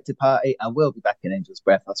Unexpected Party. I will be back in Angel's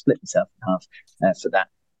Breath. I'll split myself in half for that.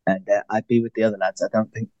 And I'd be with the other lads. I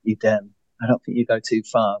don't think you go too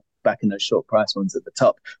far back in those short price ones at the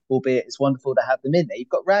top, albeit it's wonderful to have them in there. You've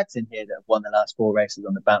got Rags in here that have won the last 4 races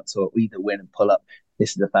on the bounce, or either win and pull up.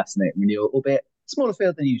 This is a fascinating renewal, albeit smaller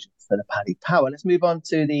field than usual for the Paddy Power. Let's move on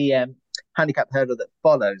to the handicap hurdle that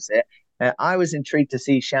follows it. I was intrigued to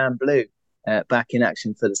see Sham Blue back in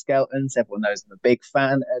action for the Skeltons. Everyone knows I'm a big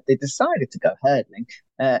fan. They decided to go hurdling.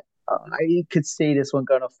 I could see this one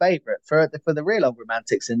going off favourite. For the real old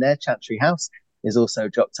romantics in there, Chantry House is also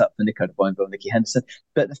dropped up for Nico de Boinville, Nicky Henderson.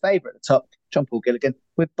 But the favourite at the top, Jonbon Gilligan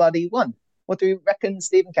with Buddy 1. What do you reckon,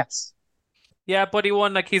 Stephen Cass? Yeah, Buddy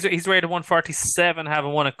won. Like he's rated 147,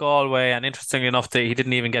 having won at Galway, and interestingly enough, he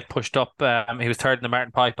didn't even get pushed up. He was third in the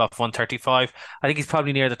Martin Pipe off 135. I think he's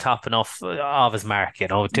probably near the top enough of his mark.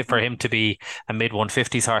 For him to be a mid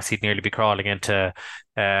 150s horse, he'd nearly be crawling into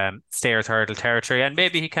Stayers hurdle territory, and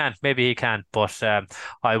maybe he can, but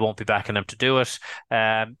I won't be backing him to do it.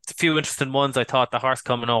 A few interesting ones. I thought the horse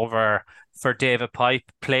coming over for David Pipe,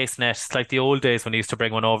 place net. It's like the old days when he used to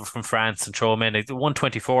bring one over from France and throw him in.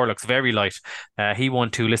 124 looks very light. He won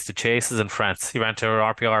 2 listed chases in France. He ran to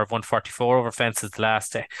an RPR of 144 over fences the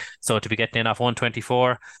last day. So to be getting in off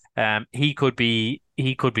 124, he could be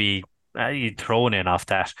thrown in off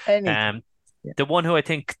that. The one who I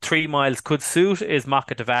think 3 miles could suit is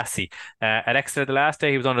Maka Devassi. At Exeter the last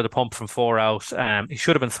day, he was under the pump from 4 out. He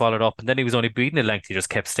should have been swallowed up, and then he was only beaten at length. He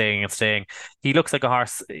just kept staying and staying. He looks like a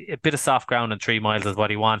horse, a bit of soft ground in 3 miles is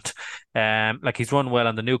what he want. Like he's run well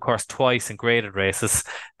on the new course twice in graded races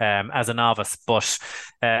as a novice, but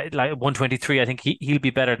like 123, I think he'll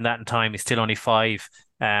be better than that in time. He's still only 5,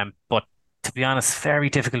 but to be honest, very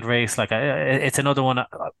difficult race. Like it's another one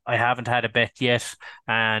I haven't had a bet yet,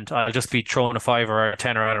 and I'll just be throwing a 5 or a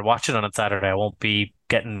 10 around and watching on Saturday. I won't be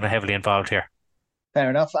getting heavily involved here. Fair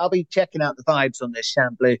enough. I'll be checking out the vibes on this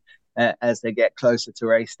Chamblou as they get closer to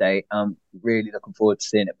race day. I'm really looking forward to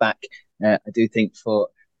seeing it back. I do think for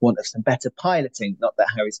want of some better piloting, not that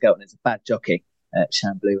Harry Skelton is a bad jockey,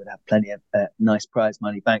 Chamblou would have plenty of nice prize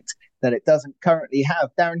money banked that it doesn't currently have.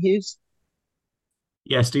 Darren Hughes?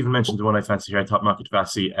 Yeah, Stephen mentioned the one I fancy here. I thought Maka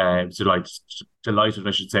Devassi, delighted,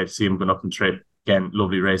 I should say, to see him going up in trip. Again,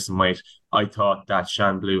 lovely race and weight. I thought that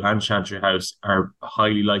Chamblou and Chantry House are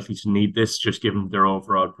highly likely to need this, just given their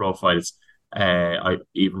overall profiles. On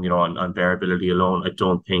bearability alone, I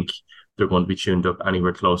don't think they're going to be tuned up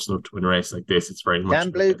anywhere close enough to win a race like this. It's very much.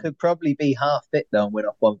 Chamblou could probably be half fit though and win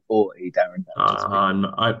off 140, Darren.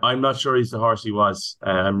 I'm not sure he's the horse he was.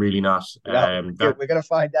 I'm really not. We're going to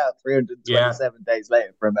find out 327 days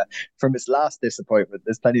later from his last disappointment.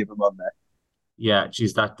 There's plenty of them on there. Yeah,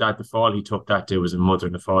 geez, that the fall he took that day was a mother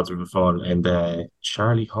and a father of a fall, and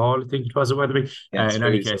Charlie Hall, I think it was, in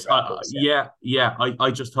any case,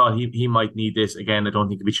 I just thought he might need this again. I don't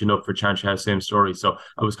think he'd be tuned up for Chantry House, same story. So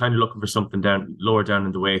I was kind of looking for something lower down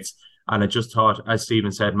in the weights, and I just thought, as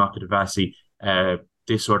Stephen said, Maka Devassi,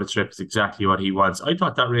 this sort of trip is exactly what he wants. I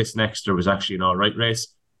thought that race in Exeter was actually an all right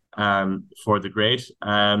race for the grade,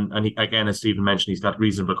 and he, again, as Stephen mentioned, he's got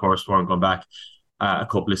reasonable course for him going back a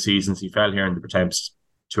couple of seasons. He fell here in the Pretemps,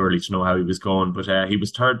 too early to know how he was going, but he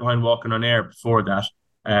was third behind Walking on Air before that.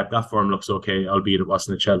 That form looks okay, albeit it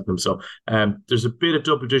wasn't at Cheltenham. So there's a bit of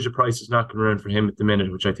double-digit prices knocking around for him at the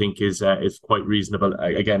minute, which I think is quite reasonable.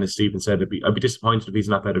 Again, as Stephen said, I'd be disappointed if he's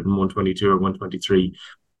not better than 122 or 123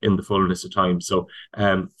 in the fullness of time. So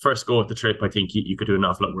first go at the trip, I think you could do an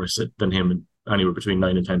awful lot worse than him, anywhere between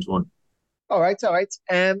 9 and 10 to 1. All right.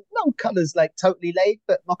 No colours like totally laid,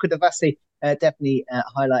 but Maka Devassi definitely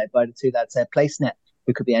highlighted by the two lads there. PlaceNet,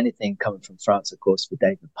 who could be anything coming from France, of course, for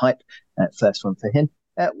David Pipe. First one for him.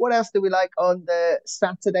 What else do we like on the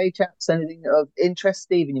Saturday, chaps? Anything of interest?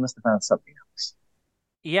 Stephen, you must have found something else.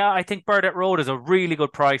 Yeah, I think Burdett Road is a really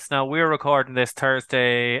good price. Now, we're recording this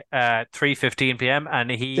Thursday at 3:15 p.m. and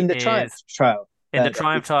he in the Triumph Trial. In the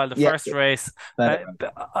Triumph Trial, the first race.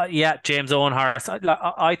 James Owen horse.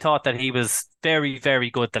 I thought that he was very, very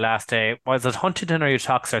good the last day. Was it Huntingdon or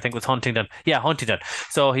Utoxer? I think it was Huntingdon. Yeah, Huntingdon.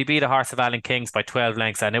 So he beat a horse of Alan King's by 12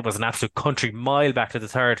 lengths, and it was an absolute country mile back to the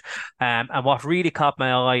third. And what really caught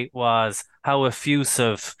my eye was how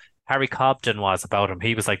effusive Harry Cobden was about him.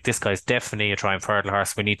 He was like, this guy's definitely a Triumph Hurdle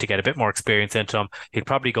horse. We need to get a bit more experience into him. He'll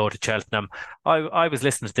probably go to Cheltenham. I was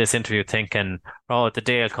listening to this interview thinking, the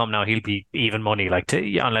day will come now, he'll be even money.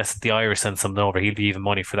 Unless the Irish send something over, he'll be even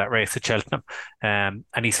money for that race at Cheltenham. And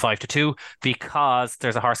he's 5-2 because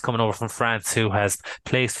there's a horse coming over from France who has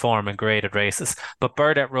placed form in graded races. But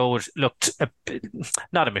Burdett Road looked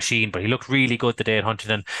not a machine, but he looked really good the day at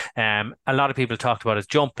Huntingdon. A lot of people talked about his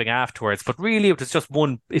jumping afterwards, but really it was just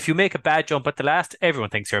one. If you make a bad jump at the last,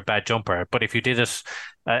 everyone thinks you're a bad jumper. But if you did it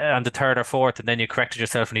on the third or fourth and then you corrected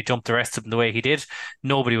yourself and you jumped the rest of them the way he did,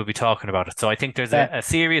 nobody would be talking about it. So I think there's a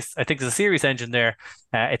serious engine there.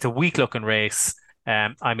 It's a weak looking race.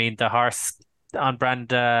 The horse on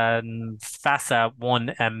Brandon Fassa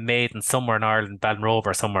won a maiden somewhere in Ireland,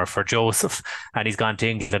 Ballinrobe somewhere, for Joseph, and he's gone to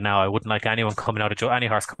England now. I wouldn't like anyone coming out of any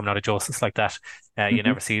horse coming out of Joseph's like that. You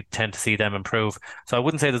never tend to see them improve. So I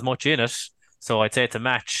wouldn't say there's much in it. So I'd say it's a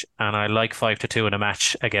match, and I like 5-2 in a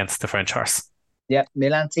match against the French horse. Yeah,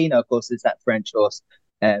 Milantino, of course, is that French horse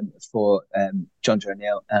for John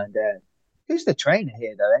O'Neill. And who's the trainer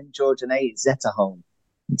here, though? George and A. Zetterholm.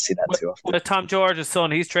 I don't see that too often. Well, Tom George's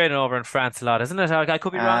son, he's training over in France a lot, isn't it? I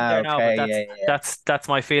could be wrong there now, but that's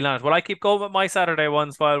my feel on it. Well, I keep going with my Saturday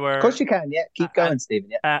ones while we're... Of course you can, yeah. Keep going, Stephen,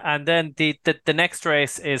 yeah. And then the next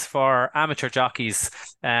race is for amateur jockeys,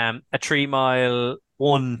 a 3-mile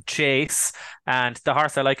one chase, and the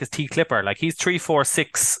horse I like is T Clipper. Like, he's 3, 4,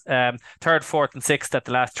 6, third, fourth, and sixth at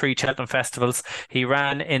the last 3 Cheltenham festivals. He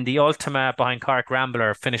ran in the Ultima behind Cork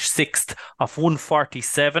Rambler, finished 6th of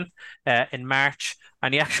 147 in March.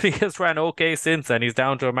 And he actually has ran okay since, and he's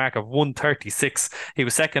down to a mark of 136. He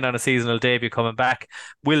was second on a seasonal debut coming back.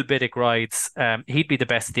 Will Biddick rides. He'd be the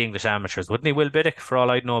best of the English amateurs, wouldn't he, Will Biddick, for all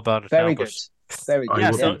I'd know about it? Very good. Very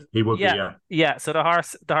good. He would be, yeah. Yeah, so the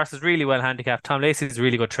horse is really well handicapped. Tom Lacey's a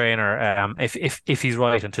really good trainer, if he's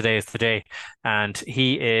right, and today is the day. And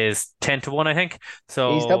he is 10-1, I think.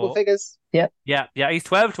 So he's double figures. Yeah. Yeah, he's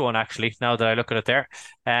 12-1, actually, now that I look at it there.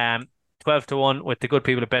 12-1 with the good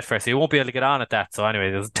people at Betfair, so you won't be able to get on at that. So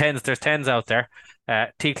anyway, there's tens out there.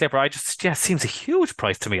 T Clipper, seems a huge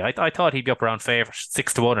price to me. I thought he'd be up around favourite,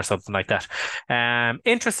 6-1 or something like that.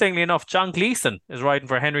 Interestingly enough, John Gleeson is riding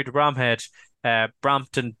for Henry de Bromhead,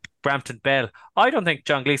 Brampton Bell. I don't think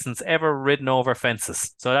John Gleeson's ever ridden over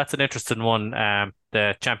fences, so that's an interesting one.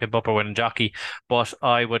 The champion bumper winning jockey, but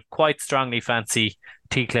I would quite strongly fancy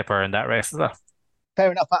T Clipper in that race as well. Fair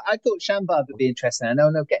enough. I thought Chambard would be interesting. I know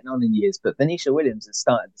I'm not getting on in years, but Venetia Williams has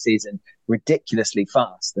started the season ridiculously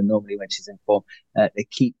fast, and normally when she's in form, they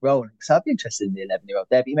keep rolling. So I'd be interested in the 11-year-old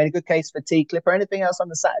there. But you made a good case for T Clipper. Anything else on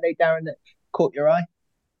the Saturday, Darren, that caught your eye?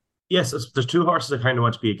 Yes, there's 2 horses I kind of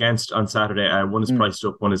want to be against on Saturday. One is priced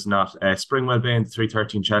up, one is not. Springwell Bay,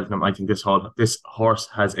 313 Cheltenham. I think this horse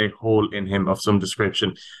has a hole in him of some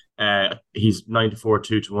description. He's 9-4,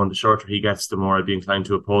 2-1. The shorter he gets, the more I'd be inclined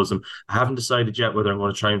to oppose him. I haven't decided yet whether I'm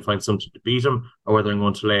going to try and find something to beat him or whether I'm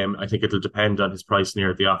going to lay him. I think it'll depend on his price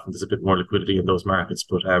near the off, and there's a bit more liquidity in those markets.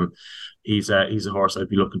 But he's a horse I'd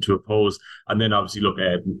be looking to oppose. And then obviously, look,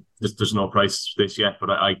 there's no price for this yet, but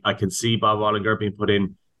I can see Bob Wallinger being put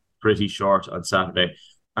in pretty short on Saturday,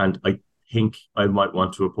 and I think I might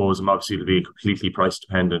want to oppose him. Obviously, it'll be completely price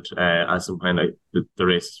dependent as and when the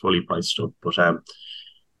race is fully priced up, but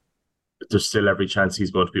there's still every chance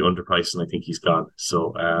he's going to be underpriced, and I think he's gone.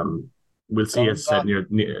 So we'll see. As I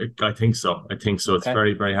said, I think so. It's okay.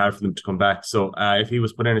 Very, very hard for them to come back. So if he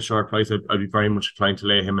was put in a short price, I'd be very much inclined to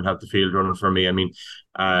lay him and have the field running for me. I mean,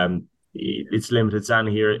 it's limited.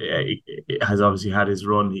 Zana here has obviously had his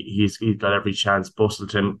run. He's got every chance.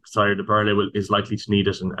 Bustleton, de Burley is likely to need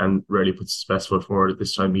it and rarely puts his best foot forward at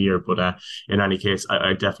this time of year. But in any case,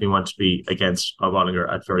 I definitely want to be against Bob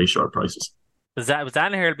Wallinger at very short prices.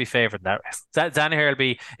 Zanaher will be favoured in that race. Zanaher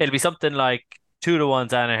it'll be something like 2-1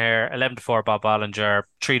 Zanaher, 11-4 Bob Wallinger,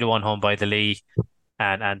 3-1 Home by the Lee,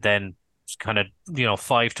 and then kind of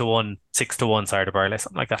 5-1, 6-1 de Burley,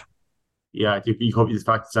 something like that. Yeah, I think the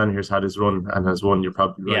fact that Zanaher's had his run and has won, you're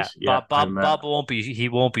probably right. Yeah, Bob won't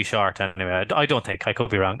be short anyway. I don't think. I could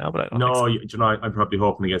be wrong now, but I don't think so. I'm probably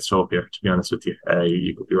hoping against Hope here, to be honest with you.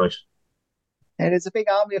 You could be right. And there's a big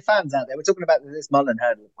army of fans out there. We're talking about this Mullen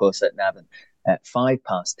hurdle, of course, at Navan at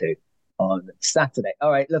 2:05 on Saturday.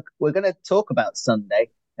 All right, look, we're going to talk about Sunday.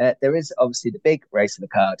 There is obviously the big race of the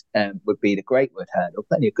card, would be the Greatwood hurdle.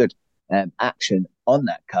 Plenty of good action on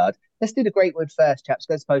that card. Let's do the Greatwood first, chaps.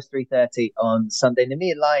 Goes post 3:30 on Sunday.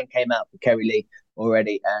 Nemean Lion came out for Kerry Lee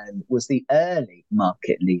already and was the early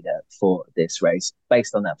market leader for this race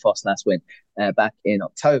based on that Foss last win back in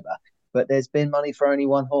October. But there's been money for only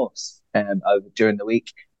one horse over during the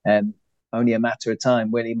week. Only a matter of time.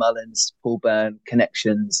 Willie Mullins, Paul Byrne,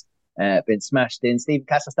 connections been smashed in. Stephen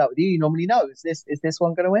Cass, I'll start with you. You normally know. Is this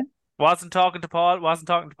one going to win? Wasn't talking to Paul now this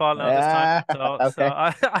time.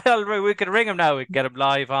 So we could ring him now. We can get him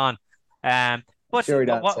live on. But sure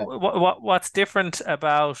what's different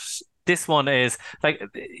about this one is, like,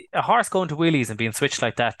 a horse going to Willies and being switched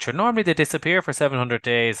like that. Normally they disappear for 700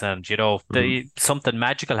 days, and something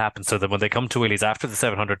magical happens to them when they come to Willies after the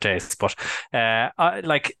 700 days. But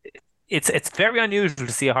it's very unusual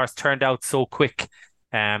to see a horse turned out so quick.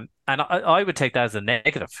 And I would take that as a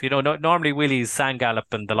negative. Normally Willies, Sand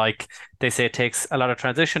Gallop and the like, they say it takes a lot of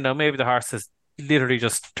transition. Now maybe the horse has literally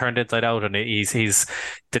just turned inside out and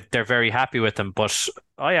they're very happy with him. But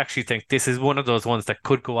I actually think this is one of those ones that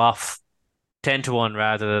could go off 10-1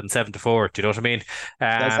 rather than 7-4. Do you know what I mean?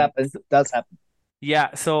 Does happen.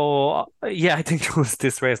 I think it was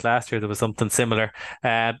this race last year. There was something similar,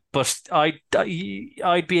 but I'd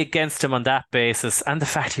be against him on that basis, and the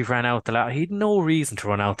fact he ran out the last. He had no reason to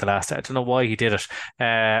run out the last. I don't know why he did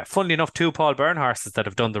it. Funnily enough, two Paul Byrne horses that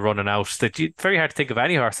have done the running out. Very hard to think of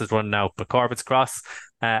any horses running out, but Corbett's Cross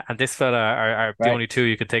and this fella are the only two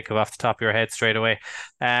you can think of off the top of your head straight away.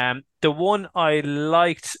 The one I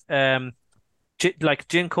liked, like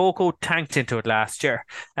Gin Coco tanked into it last year.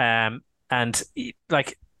 And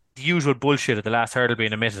like the usual bullshit of the last hurdle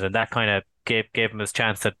being omitted, and that kind of gave him his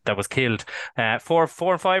chance that was killed. 4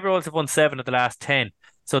 and 5 year olds have won 7 of the last 10.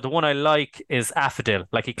 So the one I like is Affodil.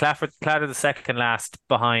 Like he clattered the second last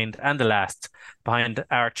behind and the last behind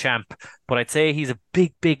our champ. But I'd say he's a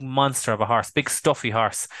big monster of a horse, big stuffy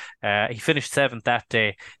horse. He finished 7th that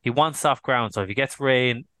day. He wants soft ground, so if he gets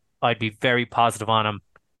rain, I'd be very positive on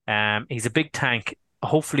him. He's a big tank.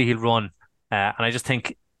 Hopefully he'll run. And I just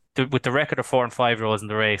think with the record of 4 and 5 year olds in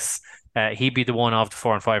the race, he'd be the one of the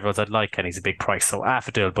 4 and 5 year olds I'd like, and he's a big price. So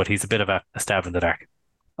Affodil, but he's a bit of a stab in the dark.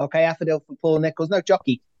 Okay, Affodil from Paul Nicholls. No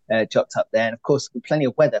jockey chopped up there, and of course plenty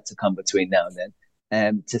of weather to come between now and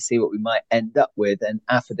then to see what we might end up with. And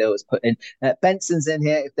Affodil was put in. Benson's in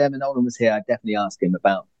here. If Dermot Nolan was here, I'd definitely ask him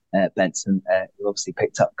about Benson, who obviously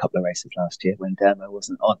picked up a couple of races last year when Dermot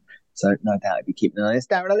wasn't on. So no doubt I'd be keeping an eye on this.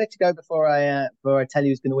 Darren, I'll let you go before I tell you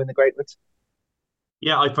who's going to win the Greatwood.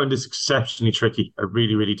 Yeah, I find this exceptionally tricky. I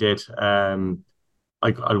really did.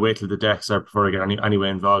 I'll wait till the decks are before I get anyway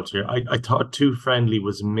involved here. I thought Too Friendly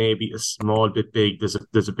was maybe a small bit big. There's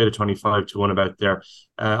a bit of 25-1 about there.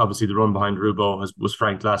 Obviously, the run behind Rubo was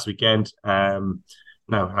franked last weekend. Now,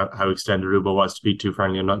 how extended Rubo was to be Too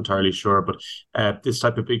Friendly, I'm not entirely sure. But this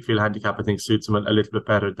type of big field handicap, I think, suits him a little bit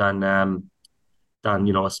better than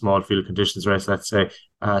a small field conditions race, let's say.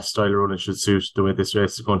 Style of running should suit the way this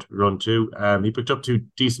race is going to be run too. He picked up 2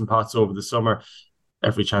 decent pots over the summer.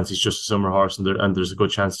 Every chance he's just a summer horse, and there's a good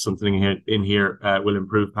chance something in here will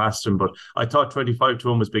improve past him. But I thought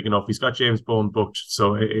 25-1 was big enough. He's got James Bowen booked,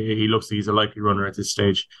 so he looks like he's a likely runner at this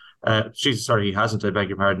stage. He hasn't. I beg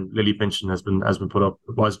your pardon. Lily Pinchin has been put up.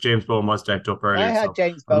 James Bowen was decked up earlier. I had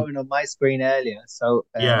James Bowen on my screen earlier, so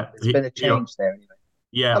there's been a change there anyway.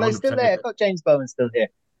 Yeah, and I'm still there. I've got James Bowen still here.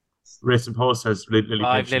 Racing Post has Lily Pinchin.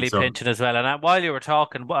 I have Lily Pinchin as well. And while you were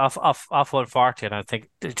talking off 140, and I think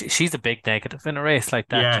she's a big negative in a race like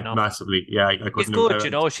that. Yeah, massively. Yeah, I couldn't. She's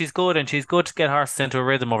good, she's good, and she's good to get horses into a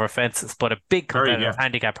rhythm over fences. But a big competitive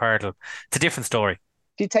handicap hurdle, it's a different story.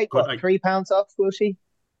 Do you take £3 off? Will she?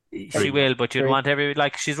 She will, but you'd want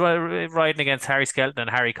she's riding against Harry Skelton and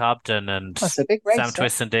Harry Cobden and that's a big race, Sam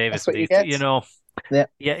Twiston Davis.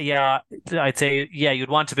 Yeah. I'd say you'd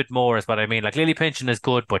want a bit more is what I mean. Like Lily Pinchin is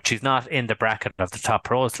good, but she's not in the bracket of the top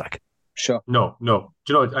pros. Like, sure, no. Do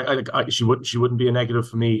you know? She wouldn't be a negative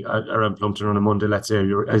for me around Plumpton on a Monday. Let's say,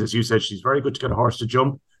 as you said, she's very good to get a horse to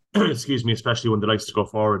jump. Excuse me, especially when they likes to go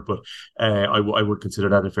forward. But I would consider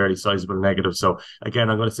that a fairly sizable negative. So again,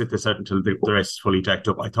 I'm going to sit this out until the race is fully decked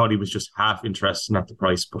up. I thought he was just half interested at the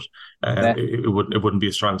price, but it wouldn't be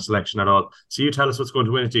a strong selection at all. So you tell us what's going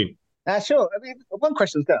to win it, Dean. Sure. I mean, one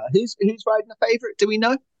question was going: who's riding the favourite? Do we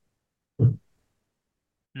know?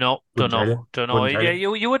 No, don't know. Yeah,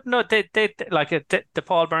 you wouldn't know. They like the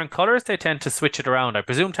Paul Byrne colours. They tend to switch it around. I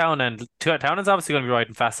presume Townend's obviously going to be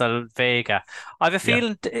riding Facile Vega. I have a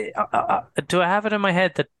feeling. Do I have it in my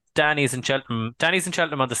head that Danny's in Cheltenham? Danny's in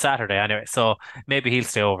Cheltenham on the Saturday anyway, so maybe he'll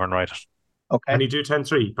stay over and ride it. Okay. Can he do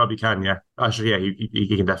 10-3? Probably can. Yeah. Actually, yeah,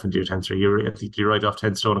 he can definitely do 10-3. I think you ride off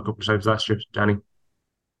 10 stone a couple of times last year, Danny.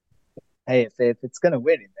 Hey, if it's going to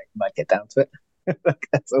win, it might get down to it.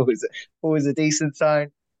 That's always a decent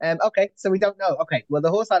sign. Okay, so we don't know. Okay, well,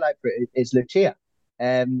 the horse I like for it is Lucia.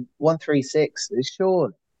 136 is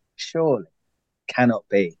surely cannot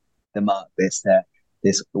be the mark this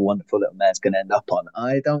wonderful little mare's going to end up on.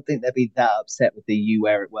 I don't think they'll be that upset with the You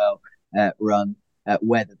Wear It Well run at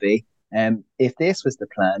Weatherby. If this was the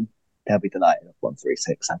plan, they'll be delighted with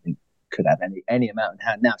 136. I think could have any amount in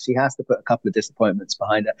hand. Now, she has to put a couple of disappointments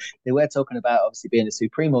behind her. They were talking about obviously being a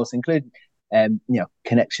supreme horse, including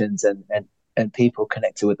connections and people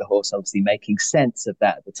connected with the horse, obviously making sense of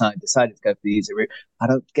that at the time, decided to go for the easy route. I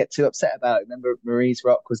don't get too upset about it. Remember, Marie's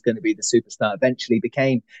Rock was going to be the superstar, eventually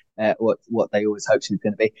became what they always hoped she was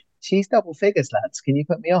going to be. She's double figures, lads. Can you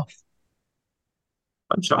put me off?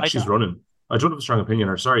 I'm shocked she's running. I don't have a strong opinion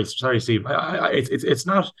on her. Sorry, Steve. It's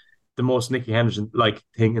not the most Nicky Henderson like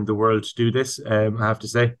thing in the world to do this. I have to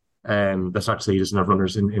say. That's not to say he doesn't have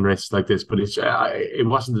runners in races like this, but it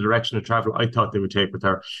wasn't the direction of travel I thought they would take with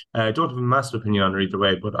her. I don't have a massive opinion on her either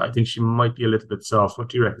way, but I think she might be a little bit soft. What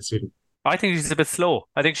do you reckon, Stephen? I think she's a bit slow.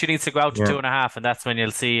 I think she needs to go out to Yeah. 2.5, and that's when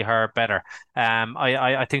you'll see her better.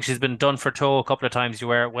 I think she's been done for toe a couple of times. You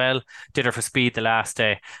wear it well, did her for speed the last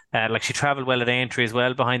day. Like she travelled well at Aintree as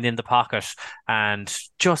well, behind in the pocket, and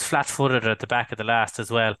just flat-footed at the back of the last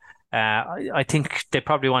as well. I think they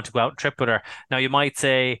probably want to go out and trip with her. Now you might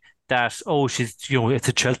say that, oh, she's, it's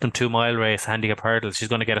a Cheltenham 2 mile race, handicap hurdles. She's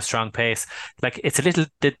going to get a strong pace. Like it's a little,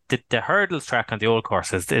 the hurdles track on the old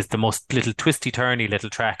course is the most little twisty turny little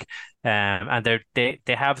track. And they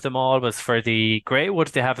have them always for the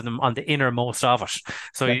greatwood. They have them on the innermost of it.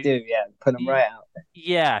 So They do, yeah. Put them right out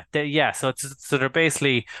there. yeah. So they're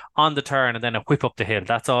basically on the turn and then a whip up the hill.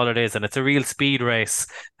 That's all it is, and it's a real speed race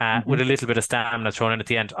with a little bit of stamina thrown in at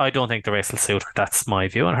the end. I don't think the race will suit her. That's my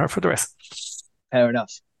view on her for the race. Fair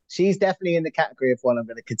enough. She's definitely in the category of one I'm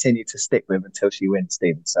going to continue to stick with until she wins,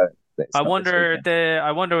 Stephen. So I wonder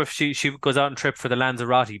if she goes out and trip for the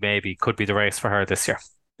Lanzarote. Maybe could be the race for her this year.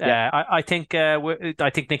 Yeah. I think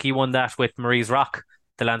Nicky won that with Marie's Rock,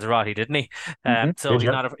 the Lanzarote, didn't he? So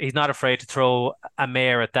he's not afraid to throw a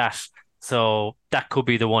mare at that. So that could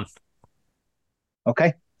be the one.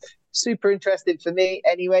 Okay. Super interesting for me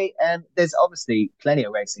anyway. There's obviously plenty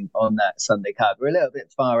of racing on that Sunday card. We're a little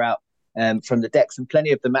bit far out from the decks, and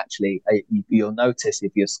plenty of them actually, you'll notice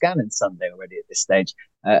if you're scanning Sunday already at this stage,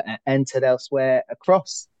 entered elsewhere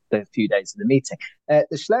across the few days of the meeting. The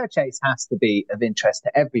Racehour Chase has to be of interest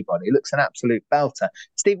to everybody. It looks an absolute belter.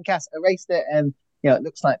 Stephen Cass, a race that it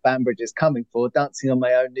looks like Banbridge is coming for. Dancing on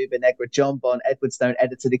My Own, Nuba Negra, Jonbon, Edwardstone,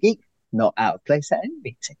 Editor the Geek, not out of place at any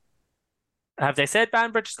meeting. Have they said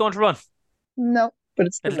Banbridge is going to run? No, but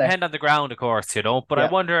it's still It'll depend on the ground, of course, But I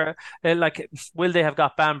wonder, will they have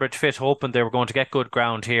got Banbridge fit, hoping they were going to get good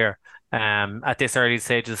ground here at this early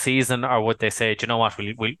stage of the season, or would they say, do you know what,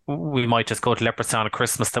 we might just go to Leopardstown at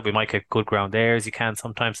Christmas, that we might get good ground there, as you can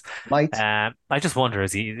sometimes. Might. I just wonder,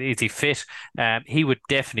 is he fit? He would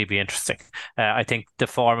definitely be interesting. I think the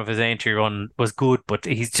form of his entry run was good, but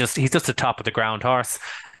he's just the top of the ground horse.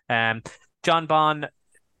 Jonbon,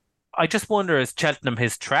 I just wonder, is Cheltenham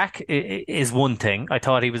his track is one thing. I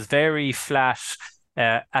thought he was very flat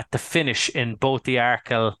at the finish in both the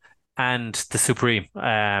Arkle and the Supreme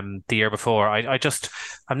the year before.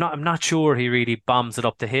 I'm not sure he really bombs it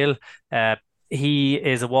up the hill. He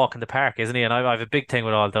is a walk in the park, isn't he? And I have a big thing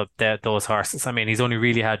with all those horses. I mean, he's only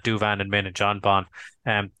really had Douvan and Min and Jonbon.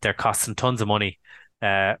 They're costing tons of money.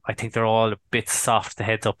 I think they're all a bit soft, the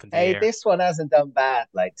heads up in the air. This one hasn't done bad.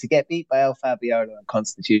 Like, to get beat by El Fabiolo and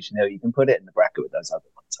Constitution Hill, you can put it in the bracket with those other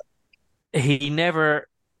ones. He never,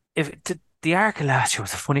 the Arkle last year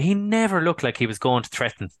was funny. He never looked like he was going to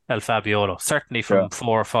threaten El Fabiolo. Certainly from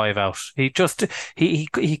 4 or 5 out. He just he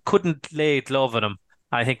couldn't lay glove on him.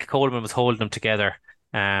 I think Coleman was holding him together.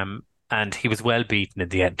 And he was well beaten in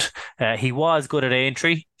the end. He was good at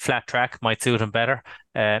Aintree. Flat track might suit him better.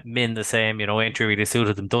 Min the same, Aintree really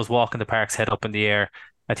suited him. Those walk in the parks, head up in the air.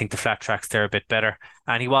 I think the flat tracks there a bit better.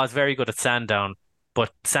 And he was very good at Sandown.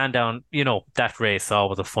 But Sandown, that race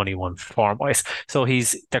was a funny one form-wise. So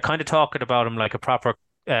they're kind of talking about him like a proper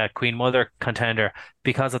Queen Mother contender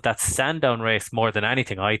because of that Sandown race more than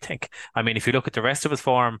anything, I think. I mean, if you look at the rest of his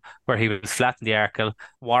form, where he was flat in the Arkle,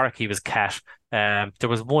 Warwick, he was cat. There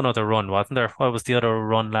was one other run, wasn't there? What was the other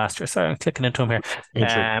run last year? Sorry, I'm clicking into him here.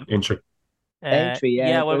 Entry. Entry, yeah.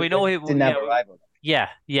 Yeah, well, we know he didn't have a rival.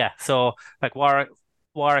 Yeah. So, like,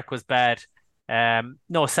 Warwick was bad.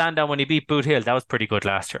 No, Sandown, when he beat Boot Hill, that was pretty good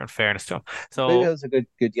last year, in fairness to him. So Boot Hill's a good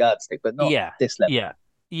yardstick, but not this level.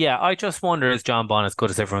 Yeah, I just wonder, is Jonbon as good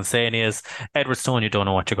as everyone's saying he is? Edwardstone, you don't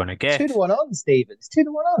know what you're going to get. 2-1 on, Stephen. It's 2-1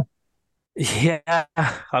 on. Yeah,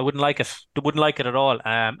 I wouldn't like it. Wouldn't like it at all.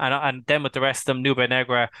 And then with the rest of them, Nuba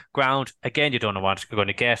Negra, ground, again, you don't know what you're going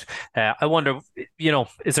to get. I wonder,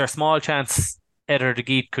 is there a small chance Editor the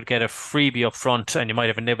Geek could get a freebie up front, and you might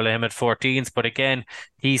have a nibble of him at 14s, but again,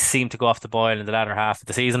 he seemed to go off the boil in the latter half of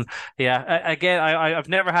the season. Yeah, again, I've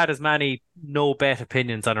never had as many no bet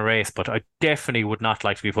opinions on a race, but I definitely would not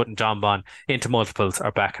like to be putting Jonbon into multiples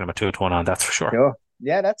or backing him at 2-1 on, that's for sure. Sure.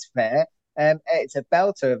 Yeah, that's fair. It's a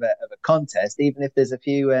belter of a contest, even if there's a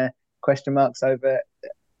few question marks over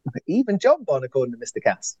even Jonbon, according to Mr.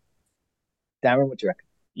 Cass. Darren, what do you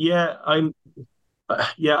reckon?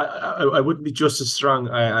 Yeah, I wouldn't be just as strong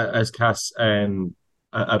as Cass, as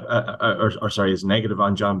negative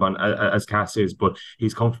on Jonbon as Cass is, but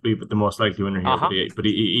he's comfortably the most likely winner here. But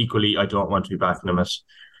he equally, I don't want to be backing him at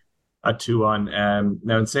 2-1.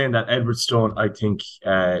 Now, in saying that, Edwardstone, I think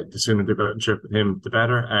the sooner they go to trip with him, the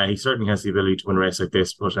better. He certainly has the ability to win a race like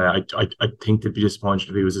this, but I think they'd be disappointed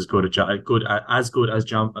if he was as good as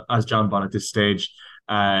Jonbon at this stage.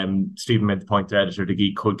 Stephen made the point to the editor that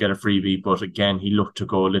he could get a freebie, but again, he looked to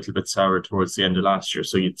go a little bit sour towards the end of last year.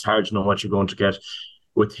 So it's hard to know what you're going to get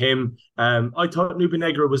with him. I thought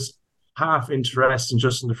Nubinegra was half interesting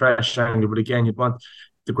just in the fresh angle, but again, you'd want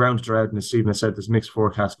the ground to dry out, and as Stephen has said, there's mixed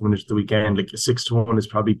forecast coming into the weekend. Like a 6-1 is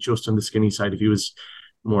probably just on the skinny side. If he was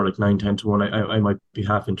more like 9-10-1, I might be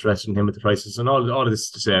half interested in him with the prices. And all of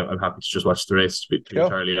this to say, I'm happy to just watch the race, to be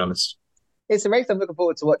entirely honest. It's a race I'm looking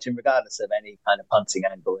forward to watching, regardless of any kind of punting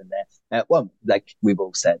angle in there. Well, like we've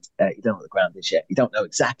all said, you don't know what the ground is yet. You don't know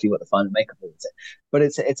exactly what the final makeup is, but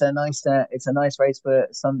it's a nice race for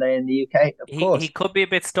Sunday in the UK. Of course, he could be a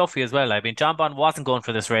bit stuffy as well. I mean, Jonbon wasn't going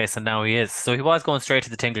for this race, and now he is. So he was going straight to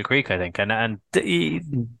the Tingle Creek, I think, and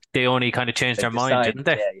they only kind of changed their mind, didn't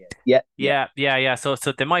they? Yeah. So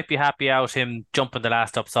they might be happy out him jumping the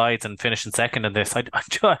last upsides and finishing second in this.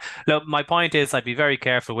 Look, my point is, I'd be very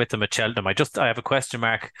careful with him at Cheltenham. I have a question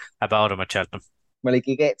mark about him at Cheltenham. Well,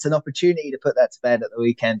 he gets an opportunity to put that to bed at the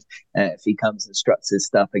weekend if he comes and struts his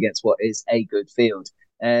stuff against what is a good field.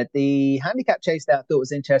 The handicap chase that I thought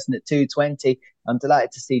was interesting at 220. I'm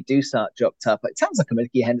delighted to see Dusart dropped up. It sounds like a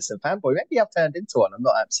Nicky Henderson fanboy. Maybe I've turned into one. I'm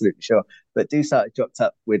not absolutely sure. But Dusart dropped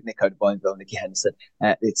up with Nico de Boinville, Nicky Henderson.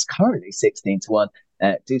 It's currently 16-1.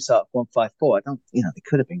 Dusart 154. I don't, they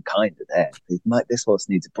could have been kinder there. This horse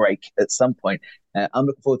needs a break at some point. I'm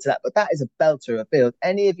looking forward to that. But that is a belter of a field.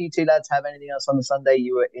 Any of you two lads have anything else on the Sunday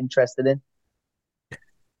you were interested in?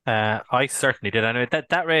 I certainly did. Anyway,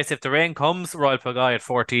 that race, if the rain comes, Royal Pagaille at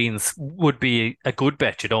 14s would be a good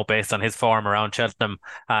bet, based on his form around Cheltenham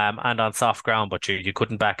and on soft ground, but you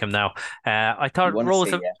couldn't back him now. I thought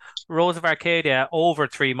Rose of Arcadia over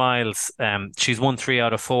 3 miles. She's won 3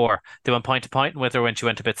 out of 4. They went point to point with her when she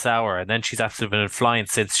went a bit sour, and then she's absolutely been flying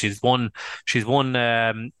since. She's won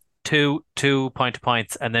two point to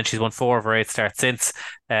points, and then she's won 4 of her 8 starts since.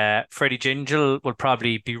 Freddie Gingell will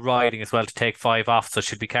probably be riding as well to take 5 off, so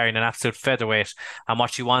she'll be carrying an absolute featherweight, and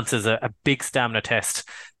what she wants is a big stamina test,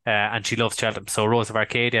 and she loves Cheltenham, so Rose of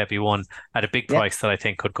Arcadia be one at a big price that I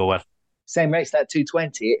think could go well. Same race, that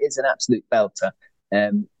 220. It is an absolute belter.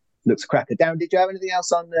 Looks a cracker. Darren, did you have anything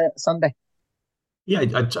else on Sunday? Yeah,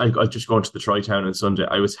 I just going to the Tri-Town on Sunday.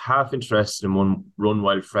 I was half interested in one Run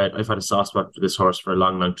Wild Fred. I've had a soft spot for this horse for a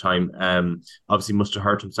long time. Obviously must have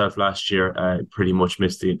hurt himself last year. Pretty much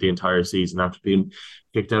missed the entire season after being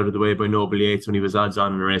kicked out of the way by Noble Yates when he was odds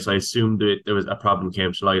on in the race. I assumed that there was a problem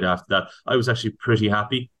came to light after that. I was actually pretty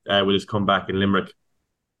happy with his comeback in Limerick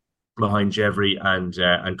behind Geri and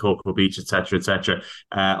Cocoa Beach, etc.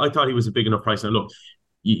 I thought he was a big enough price. Now look,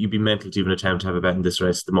 you'd be mental to even attempt to have a bet in this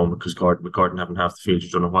race at the moment, because Gordon having half the field, you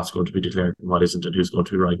don't know what's going to be declared and what isn't, and who's going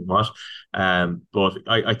to be riding what. But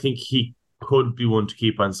I think he could be one to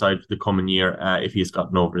keep on side for the coming year if he's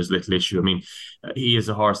gotten over his little issue. I mean, he is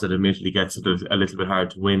a horse that admittedly gets it a little bit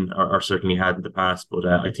hard to win, or certainly had in the past, but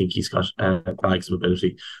I think he's got bags of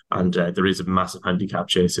ability, and there is a massive handicap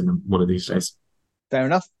chase in him one of these days. Fair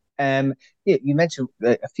enough. You mentioned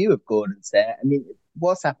a few of Gordon's there. I mean,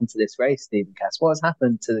 what's happened to this race, Stephen Cass? What has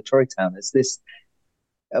happened to the Troy-Town?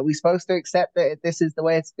 Are we supposed to accept that this is the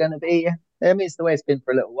way it's going to be? I mean, it's the way it's been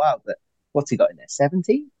for a little while, but what's he got in there?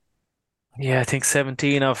 17? Yeah, I think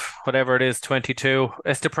 17 of whatever it is, 22.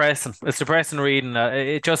 It's depressing. It's depressing reading.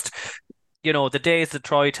 It just, the days of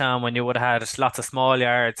Troy-Town when you would have had lots of small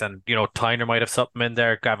yards, and, Tyner might have something in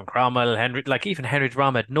there, Gavin Cromwell, Henry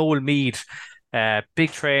Drummond, Noel Meade,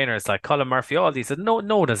 big trainers like Colin Murphy, all these,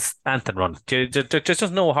 known as Anthem Run. There's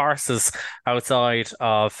just no horses outside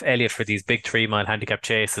of Elliott for these big 3 mile handicap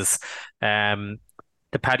chases. The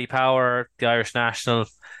Paddy Power, the Irish National,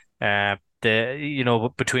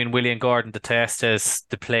 between Willie and Gordon, the Testes,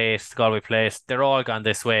 the Plate, the Galway Plate, they're all gone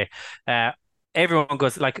this way. Everyone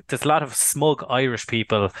goes, like, there's a lot of smug Irish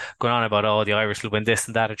people going on about, the Irish will win this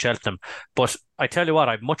and that at Cheltenham. But I tell you what,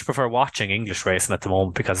 I much prefer watching English racing at the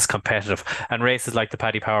moment because it's competitive. And races like the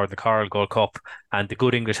Paddy Power, the Coral Gold Cup, and the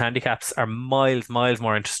good English handicaps are miles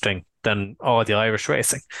more interesting than all the Irish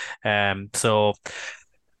racing. So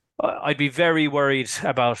I'd be very worried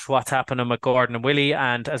about what's happening with Gordon and Willie,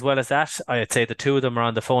 and as well as that, I'd say the two of them are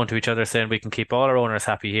on the phone to each other saying we can keep all our owners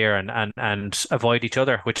happy here and avoid each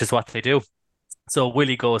other, which is what they do. So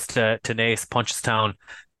Willie goes to Naas, Punchestown,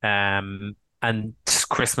 and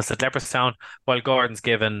Christmas at Leopardstown, while Gordon's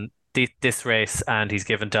given this race and he's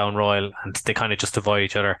given Down Royal, and they kind of just avoid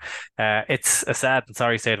each other. It's a sad and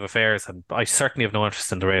sorry state of affairs, and I certainly have no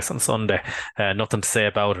interest in the race on Sunday. Nothing to say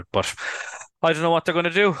about it, but I don't know what they're going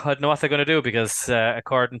to do. I don't know what they're going to do because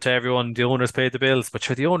according to everyone, the owners paid the bills. But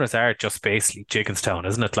sure, the owners are just basically Jigginstown,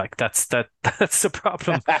 isn't it? Like that's the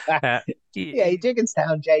problem.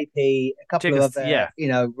 Jigginstown, JP, a couple of other,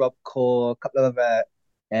 Rob Core, a couple of other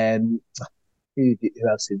Who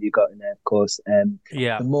else have you got in there? Of course,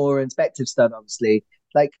 Yeah. the Moore and Spective stud, obviously.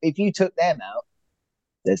 Like, if you took them out,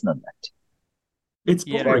 there's none left. It's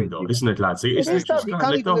boring though, isn't it, lads? It is tough. You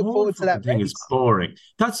can't even look forward to that thing race. is boring.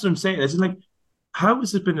 That's what I'm saying. It's like, how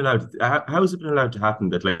has it been allowed? How has it been allowed to happen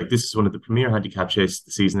that like this is one of the premier handicap chases of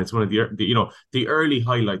the season? It's one of the early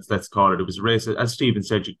highlights. Let's call it. It was a race, as Stephen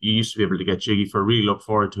said. You used to be able to get jiggy for. Really look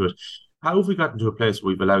forward to it. How have we gotten to a place where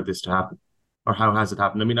we've allowed this to happen? Or how has it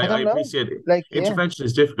happened? I mean, I appreciate it. Like, intervention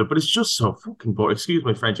is difficult, but it's just so fucking boring. Excuse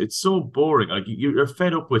my French. It's so boring. Like, you're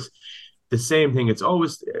fed up with the same thing. It's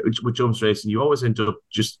always with jumps racing. You always end up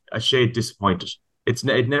just a shade disappointed.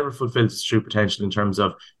 It never fulfills its true potential in terms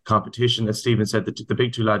of competition. As Stephen said, the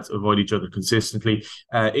big two lads avoid each other consistently.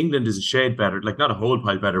 England is a shade better, like not a whole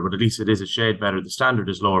pile better, but at least it is a shade better. The standard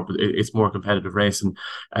is lower, but it's more competitive racing,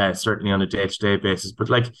 certainly on a day-to-day basis.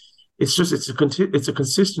 But like, it's a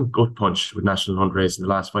consistent gut punch with National Hunt Race in the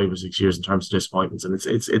last 5 or 6 years in terms of disappointments, and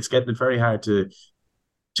it's getting it very hard to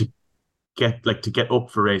get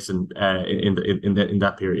up for racing in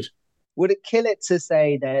that period. Would it kill it to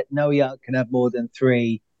say that no yard can have more than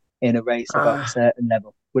 3 in a race above a certain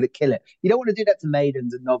level? Would it kill it? You don't want to do that to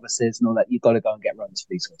maidens and novices and all that. You've got to go and get runs for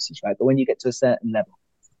these horses, right? But when you get to a certain level,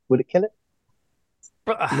 would it kill it?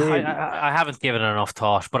 I haven't given it enough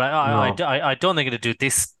thought, but I don't think it'd do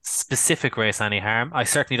this specific race any harm. I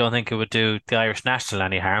certainly don't think it would do the Irish National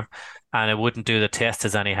any harm, and it wouldn't do the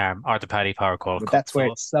Testes any harm or the Paddy Power Gold Cup. That's where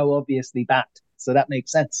it's so obviously backed, so that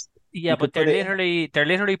makes sense. Yeah, but they're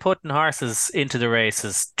literally putting horses into the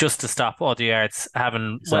races just to stop other yards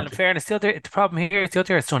having. Exactly. Well, in fairness, the problem here is the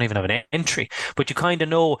other yards don't even have an entry. But you kind of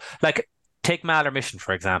know, like, take Malor Mission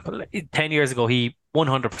for example. 10 years ago, he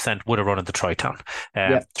 100% would have run into Troytown.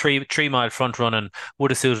 3 mile front running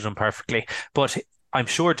would have suited him perfectly. But I'm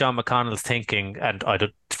sure John McConnell's thinking, and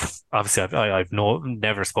I've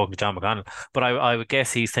never spoken to John McConnell, but I would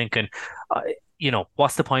guess he's thinking,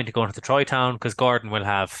 what's the point of going to Troytown? Because Gordon will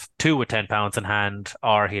have 2 with 10 pounds in hand,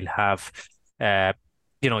 or he'll have,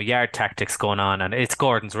 yard tactics going on, and it's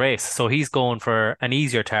Gordon's race. So he's going for an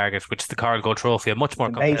easier target, which is the Carl Gold Trophy, a much more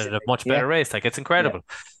competitive, much better race. Like, it's incredible.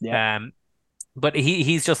 Yeah. But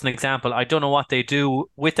he's just an example. I don't know what they do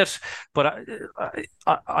with it, but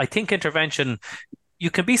I think intervention, you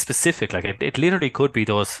can be specific. Like, it literally could be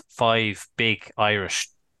those 5 big Irish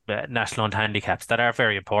National Hunt handicaps that are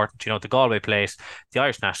very important. The Galway Plate, the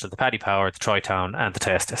Irish National, the Paddy Power, the Troytown, and the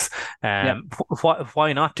Testes.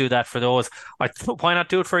 Why not do that for those? Why not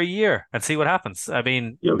do it for a year and see what happens? I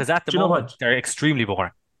mean, because at the moment they're extremely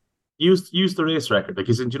boring. Use the race record,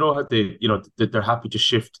 because you know how they're happy to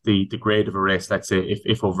shift the grade of a race. Let's say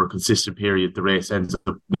if over a consistent period the race ends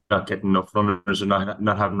up not getting enough runners or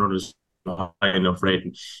not having runners high enough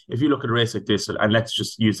rating. If you look at a race like this, and let's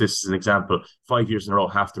just use this as an example, 5 years in a row,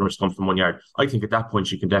 half the runners come from 1 yard. I think at that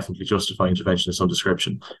point you can definitely justify intervention of some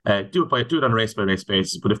description. Do it on a race by race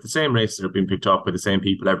basis. But if the same races are being picked up by the same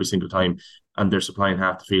people every single time, and they're supplying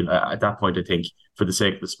half the field, at that point I think for the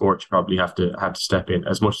sake of the sport you probably have to step in.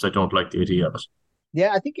 As much as I don't like the idea of it.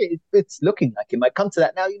 Yeah, I think it's looking like it might come to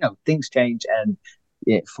that now. Things change, and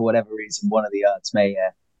for whatever reason, one of the yards may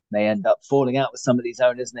end up falling out with some of these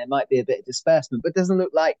owners, and there might be a bit of disbursement, but it doesn't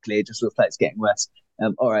look likely. It just looks like it's getting worse.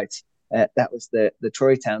 All right, that was the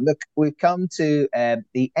Troytown. Look, we've come to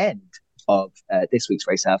the end of this week's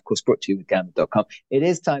race, of course, brought to you with gamble.com. It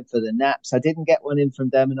is time for the naps. I didn't get one in from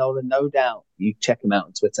Dermot Nolan, no doubt. You check him out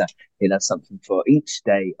on Twitter. He'll have something for each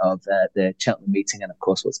day of the Cheltenham meeting, and of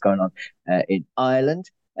course what's going on in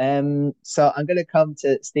Ireland. So I'm going to come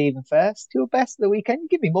to Stephen first. Your best of the weekend. You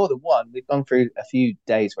give me more than one. We've gone through a few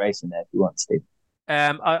days racing there if you want, Steve.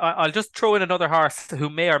 I'll just throw in another horse who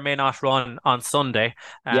may or may not run on Sunday,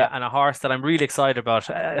 and a horse that I'm really excited about.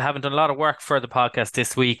 I haven't done a lot of work for the podcast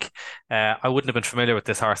this week. I wouldn't have been familiar with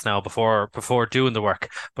this horse now before doing the work,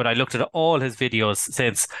 but I looked at all his videos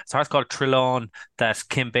since. It's a horse called Trelawn that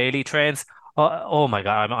Kim Bailey trains. Oh my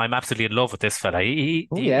God, I'm absolutely in love with this fella. He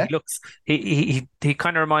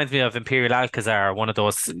kind of reminds me of Imperial Alcazar, one of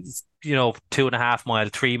those 2.5 mile,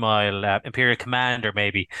 3 mile Imperial Commander,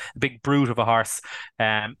 maybe a big brute of a horse.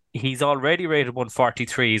 He's already rated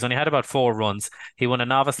 143. He's only had about 4 runs. He won a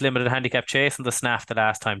novice limited handicap chase in the Snaff the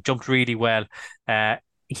last time, jumped really well.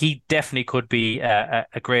 He definitely could be a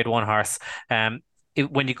grade 1 horse.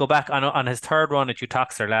 When you go back on his 3rd run at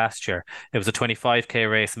Utaxer last year, it was a 25k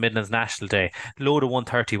race, Midlands National Day, load of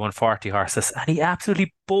 130, 140 horses, and he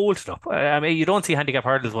absolutely bolted up. I mean, you don't see handicap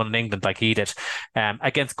hurdles won in England like he did,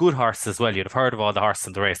 against good horses as well. You'd have heard of all the horses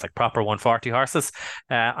in the race, like proper 140 horses.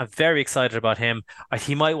 I'm very excited about him.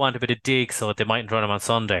 He might want a bit of dig, so they mightn't run him on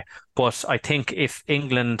Sunday. But I think if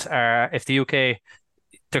the UK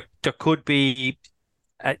there could be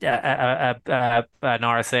an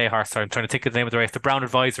RSA horse. Sorry, I'm trying to think of the name of the race. The Brown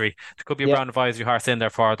Advisory. There could be a Brown Advisory horse in there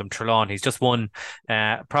for them. Trelawn. He's just won.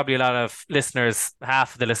 Probably a lot of listeners,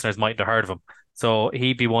 half of the listeners mightn't have heard of him. So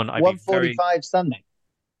he'd be one. 145 Sunday.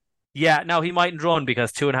 Yeah, no, he mightn't run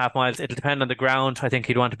because 2.5 miles. It'll depend on the ground. I think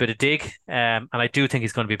he'd want a bit of dig. And I do think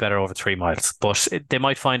he's going to be better over 3 miles. But they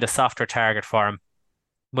might find a softer target for him.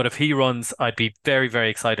 But if he runs, I'd be very, very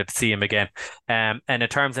excited to see him again. And in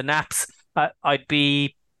terms of naps, I'd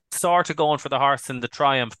be sort of going for the horse in the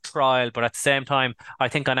Triumph trial, but at the same time, I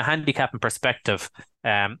think on a handicapping perspective,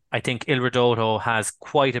 I think Il Ridoto has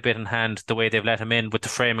quite a bit in hand the way they've let him in with the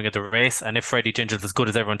framing of the race, and if Freddie Ginger's as good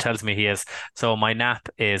as everyone tells me he is, so my nap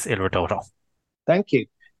is Il Ridoto. Thank you.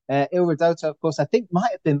 Il Ridoto, of course, I think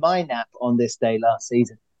might have been my nap on this day last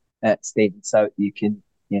season, Stephen, so you can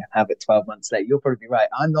have it 12 months later. You'll probably be right.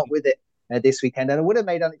 I'm not with it this weekend, and I would have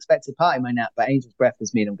made unexpected part in my nap, but Angel's breath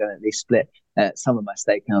has mean I'm going to at least split some of my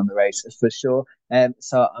stake on the race for sure.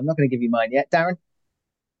 So I'm not going to give you mine yet. Darren?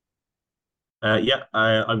 I'm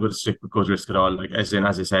going to stick with good risk at all. Like as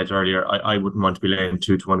I said earlier, I wouldn't want to be laying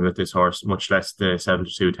 2-1 with this horse, much less the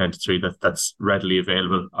 7-2, 10-3 that's readily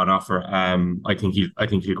available on offer. I think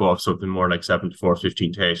he'll go off something more like 7-4,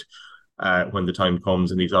 15-8 when the time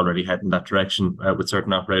comes, and he's already heading that direction with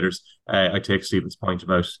certain operators. I take Stephen's point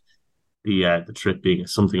about the trip being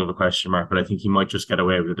something of a question mark, but I think he might just get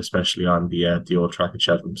away with it, especially on the old track at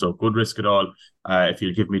Cheltenham. So good risk at all. If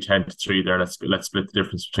you'll give me 10-3 there, let's split the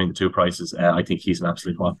difference between the two prices. I think he's an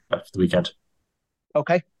absolute one for the weekend.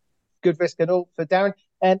 Okay, good risk at all for Darren.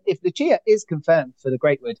 And if Lucia is confirmed for the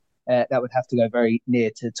Greatwood, that would have to go very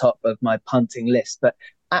near to the top of my punting list. But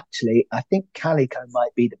actually, I think Calico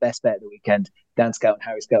might be the best bet of the weekend. Dan Scout and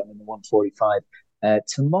Harry Skelton in the 145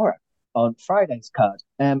 tomorrow on Friday's card.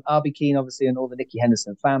 I'll be keen, obviously, on all the Nicky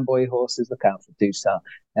Henderson fanboy horses. Look out for Dusar,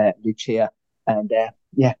 Lucia. And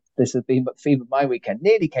this has been the theme of my weekend.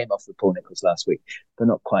 Nearly came off with Paul Nicholls last week, but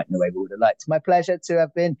not quite in the way we would have liked. It's my pleasure to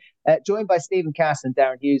have been joined by Stephen Cass and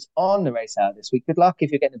Darren Hughes on the Racehour this week. Good luck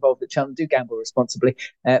if you're getting involved at Cheltenham. Do gamble responsibly.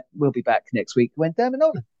 We'll be back next week when Dermot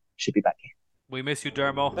Nolan should be back here. We miss you,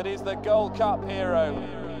 Dermo. That is the Gold Cup hero.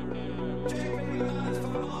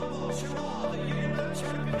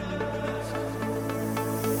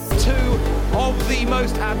 Two of the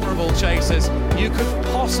most admirable chasers you could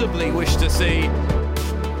possibly wish to see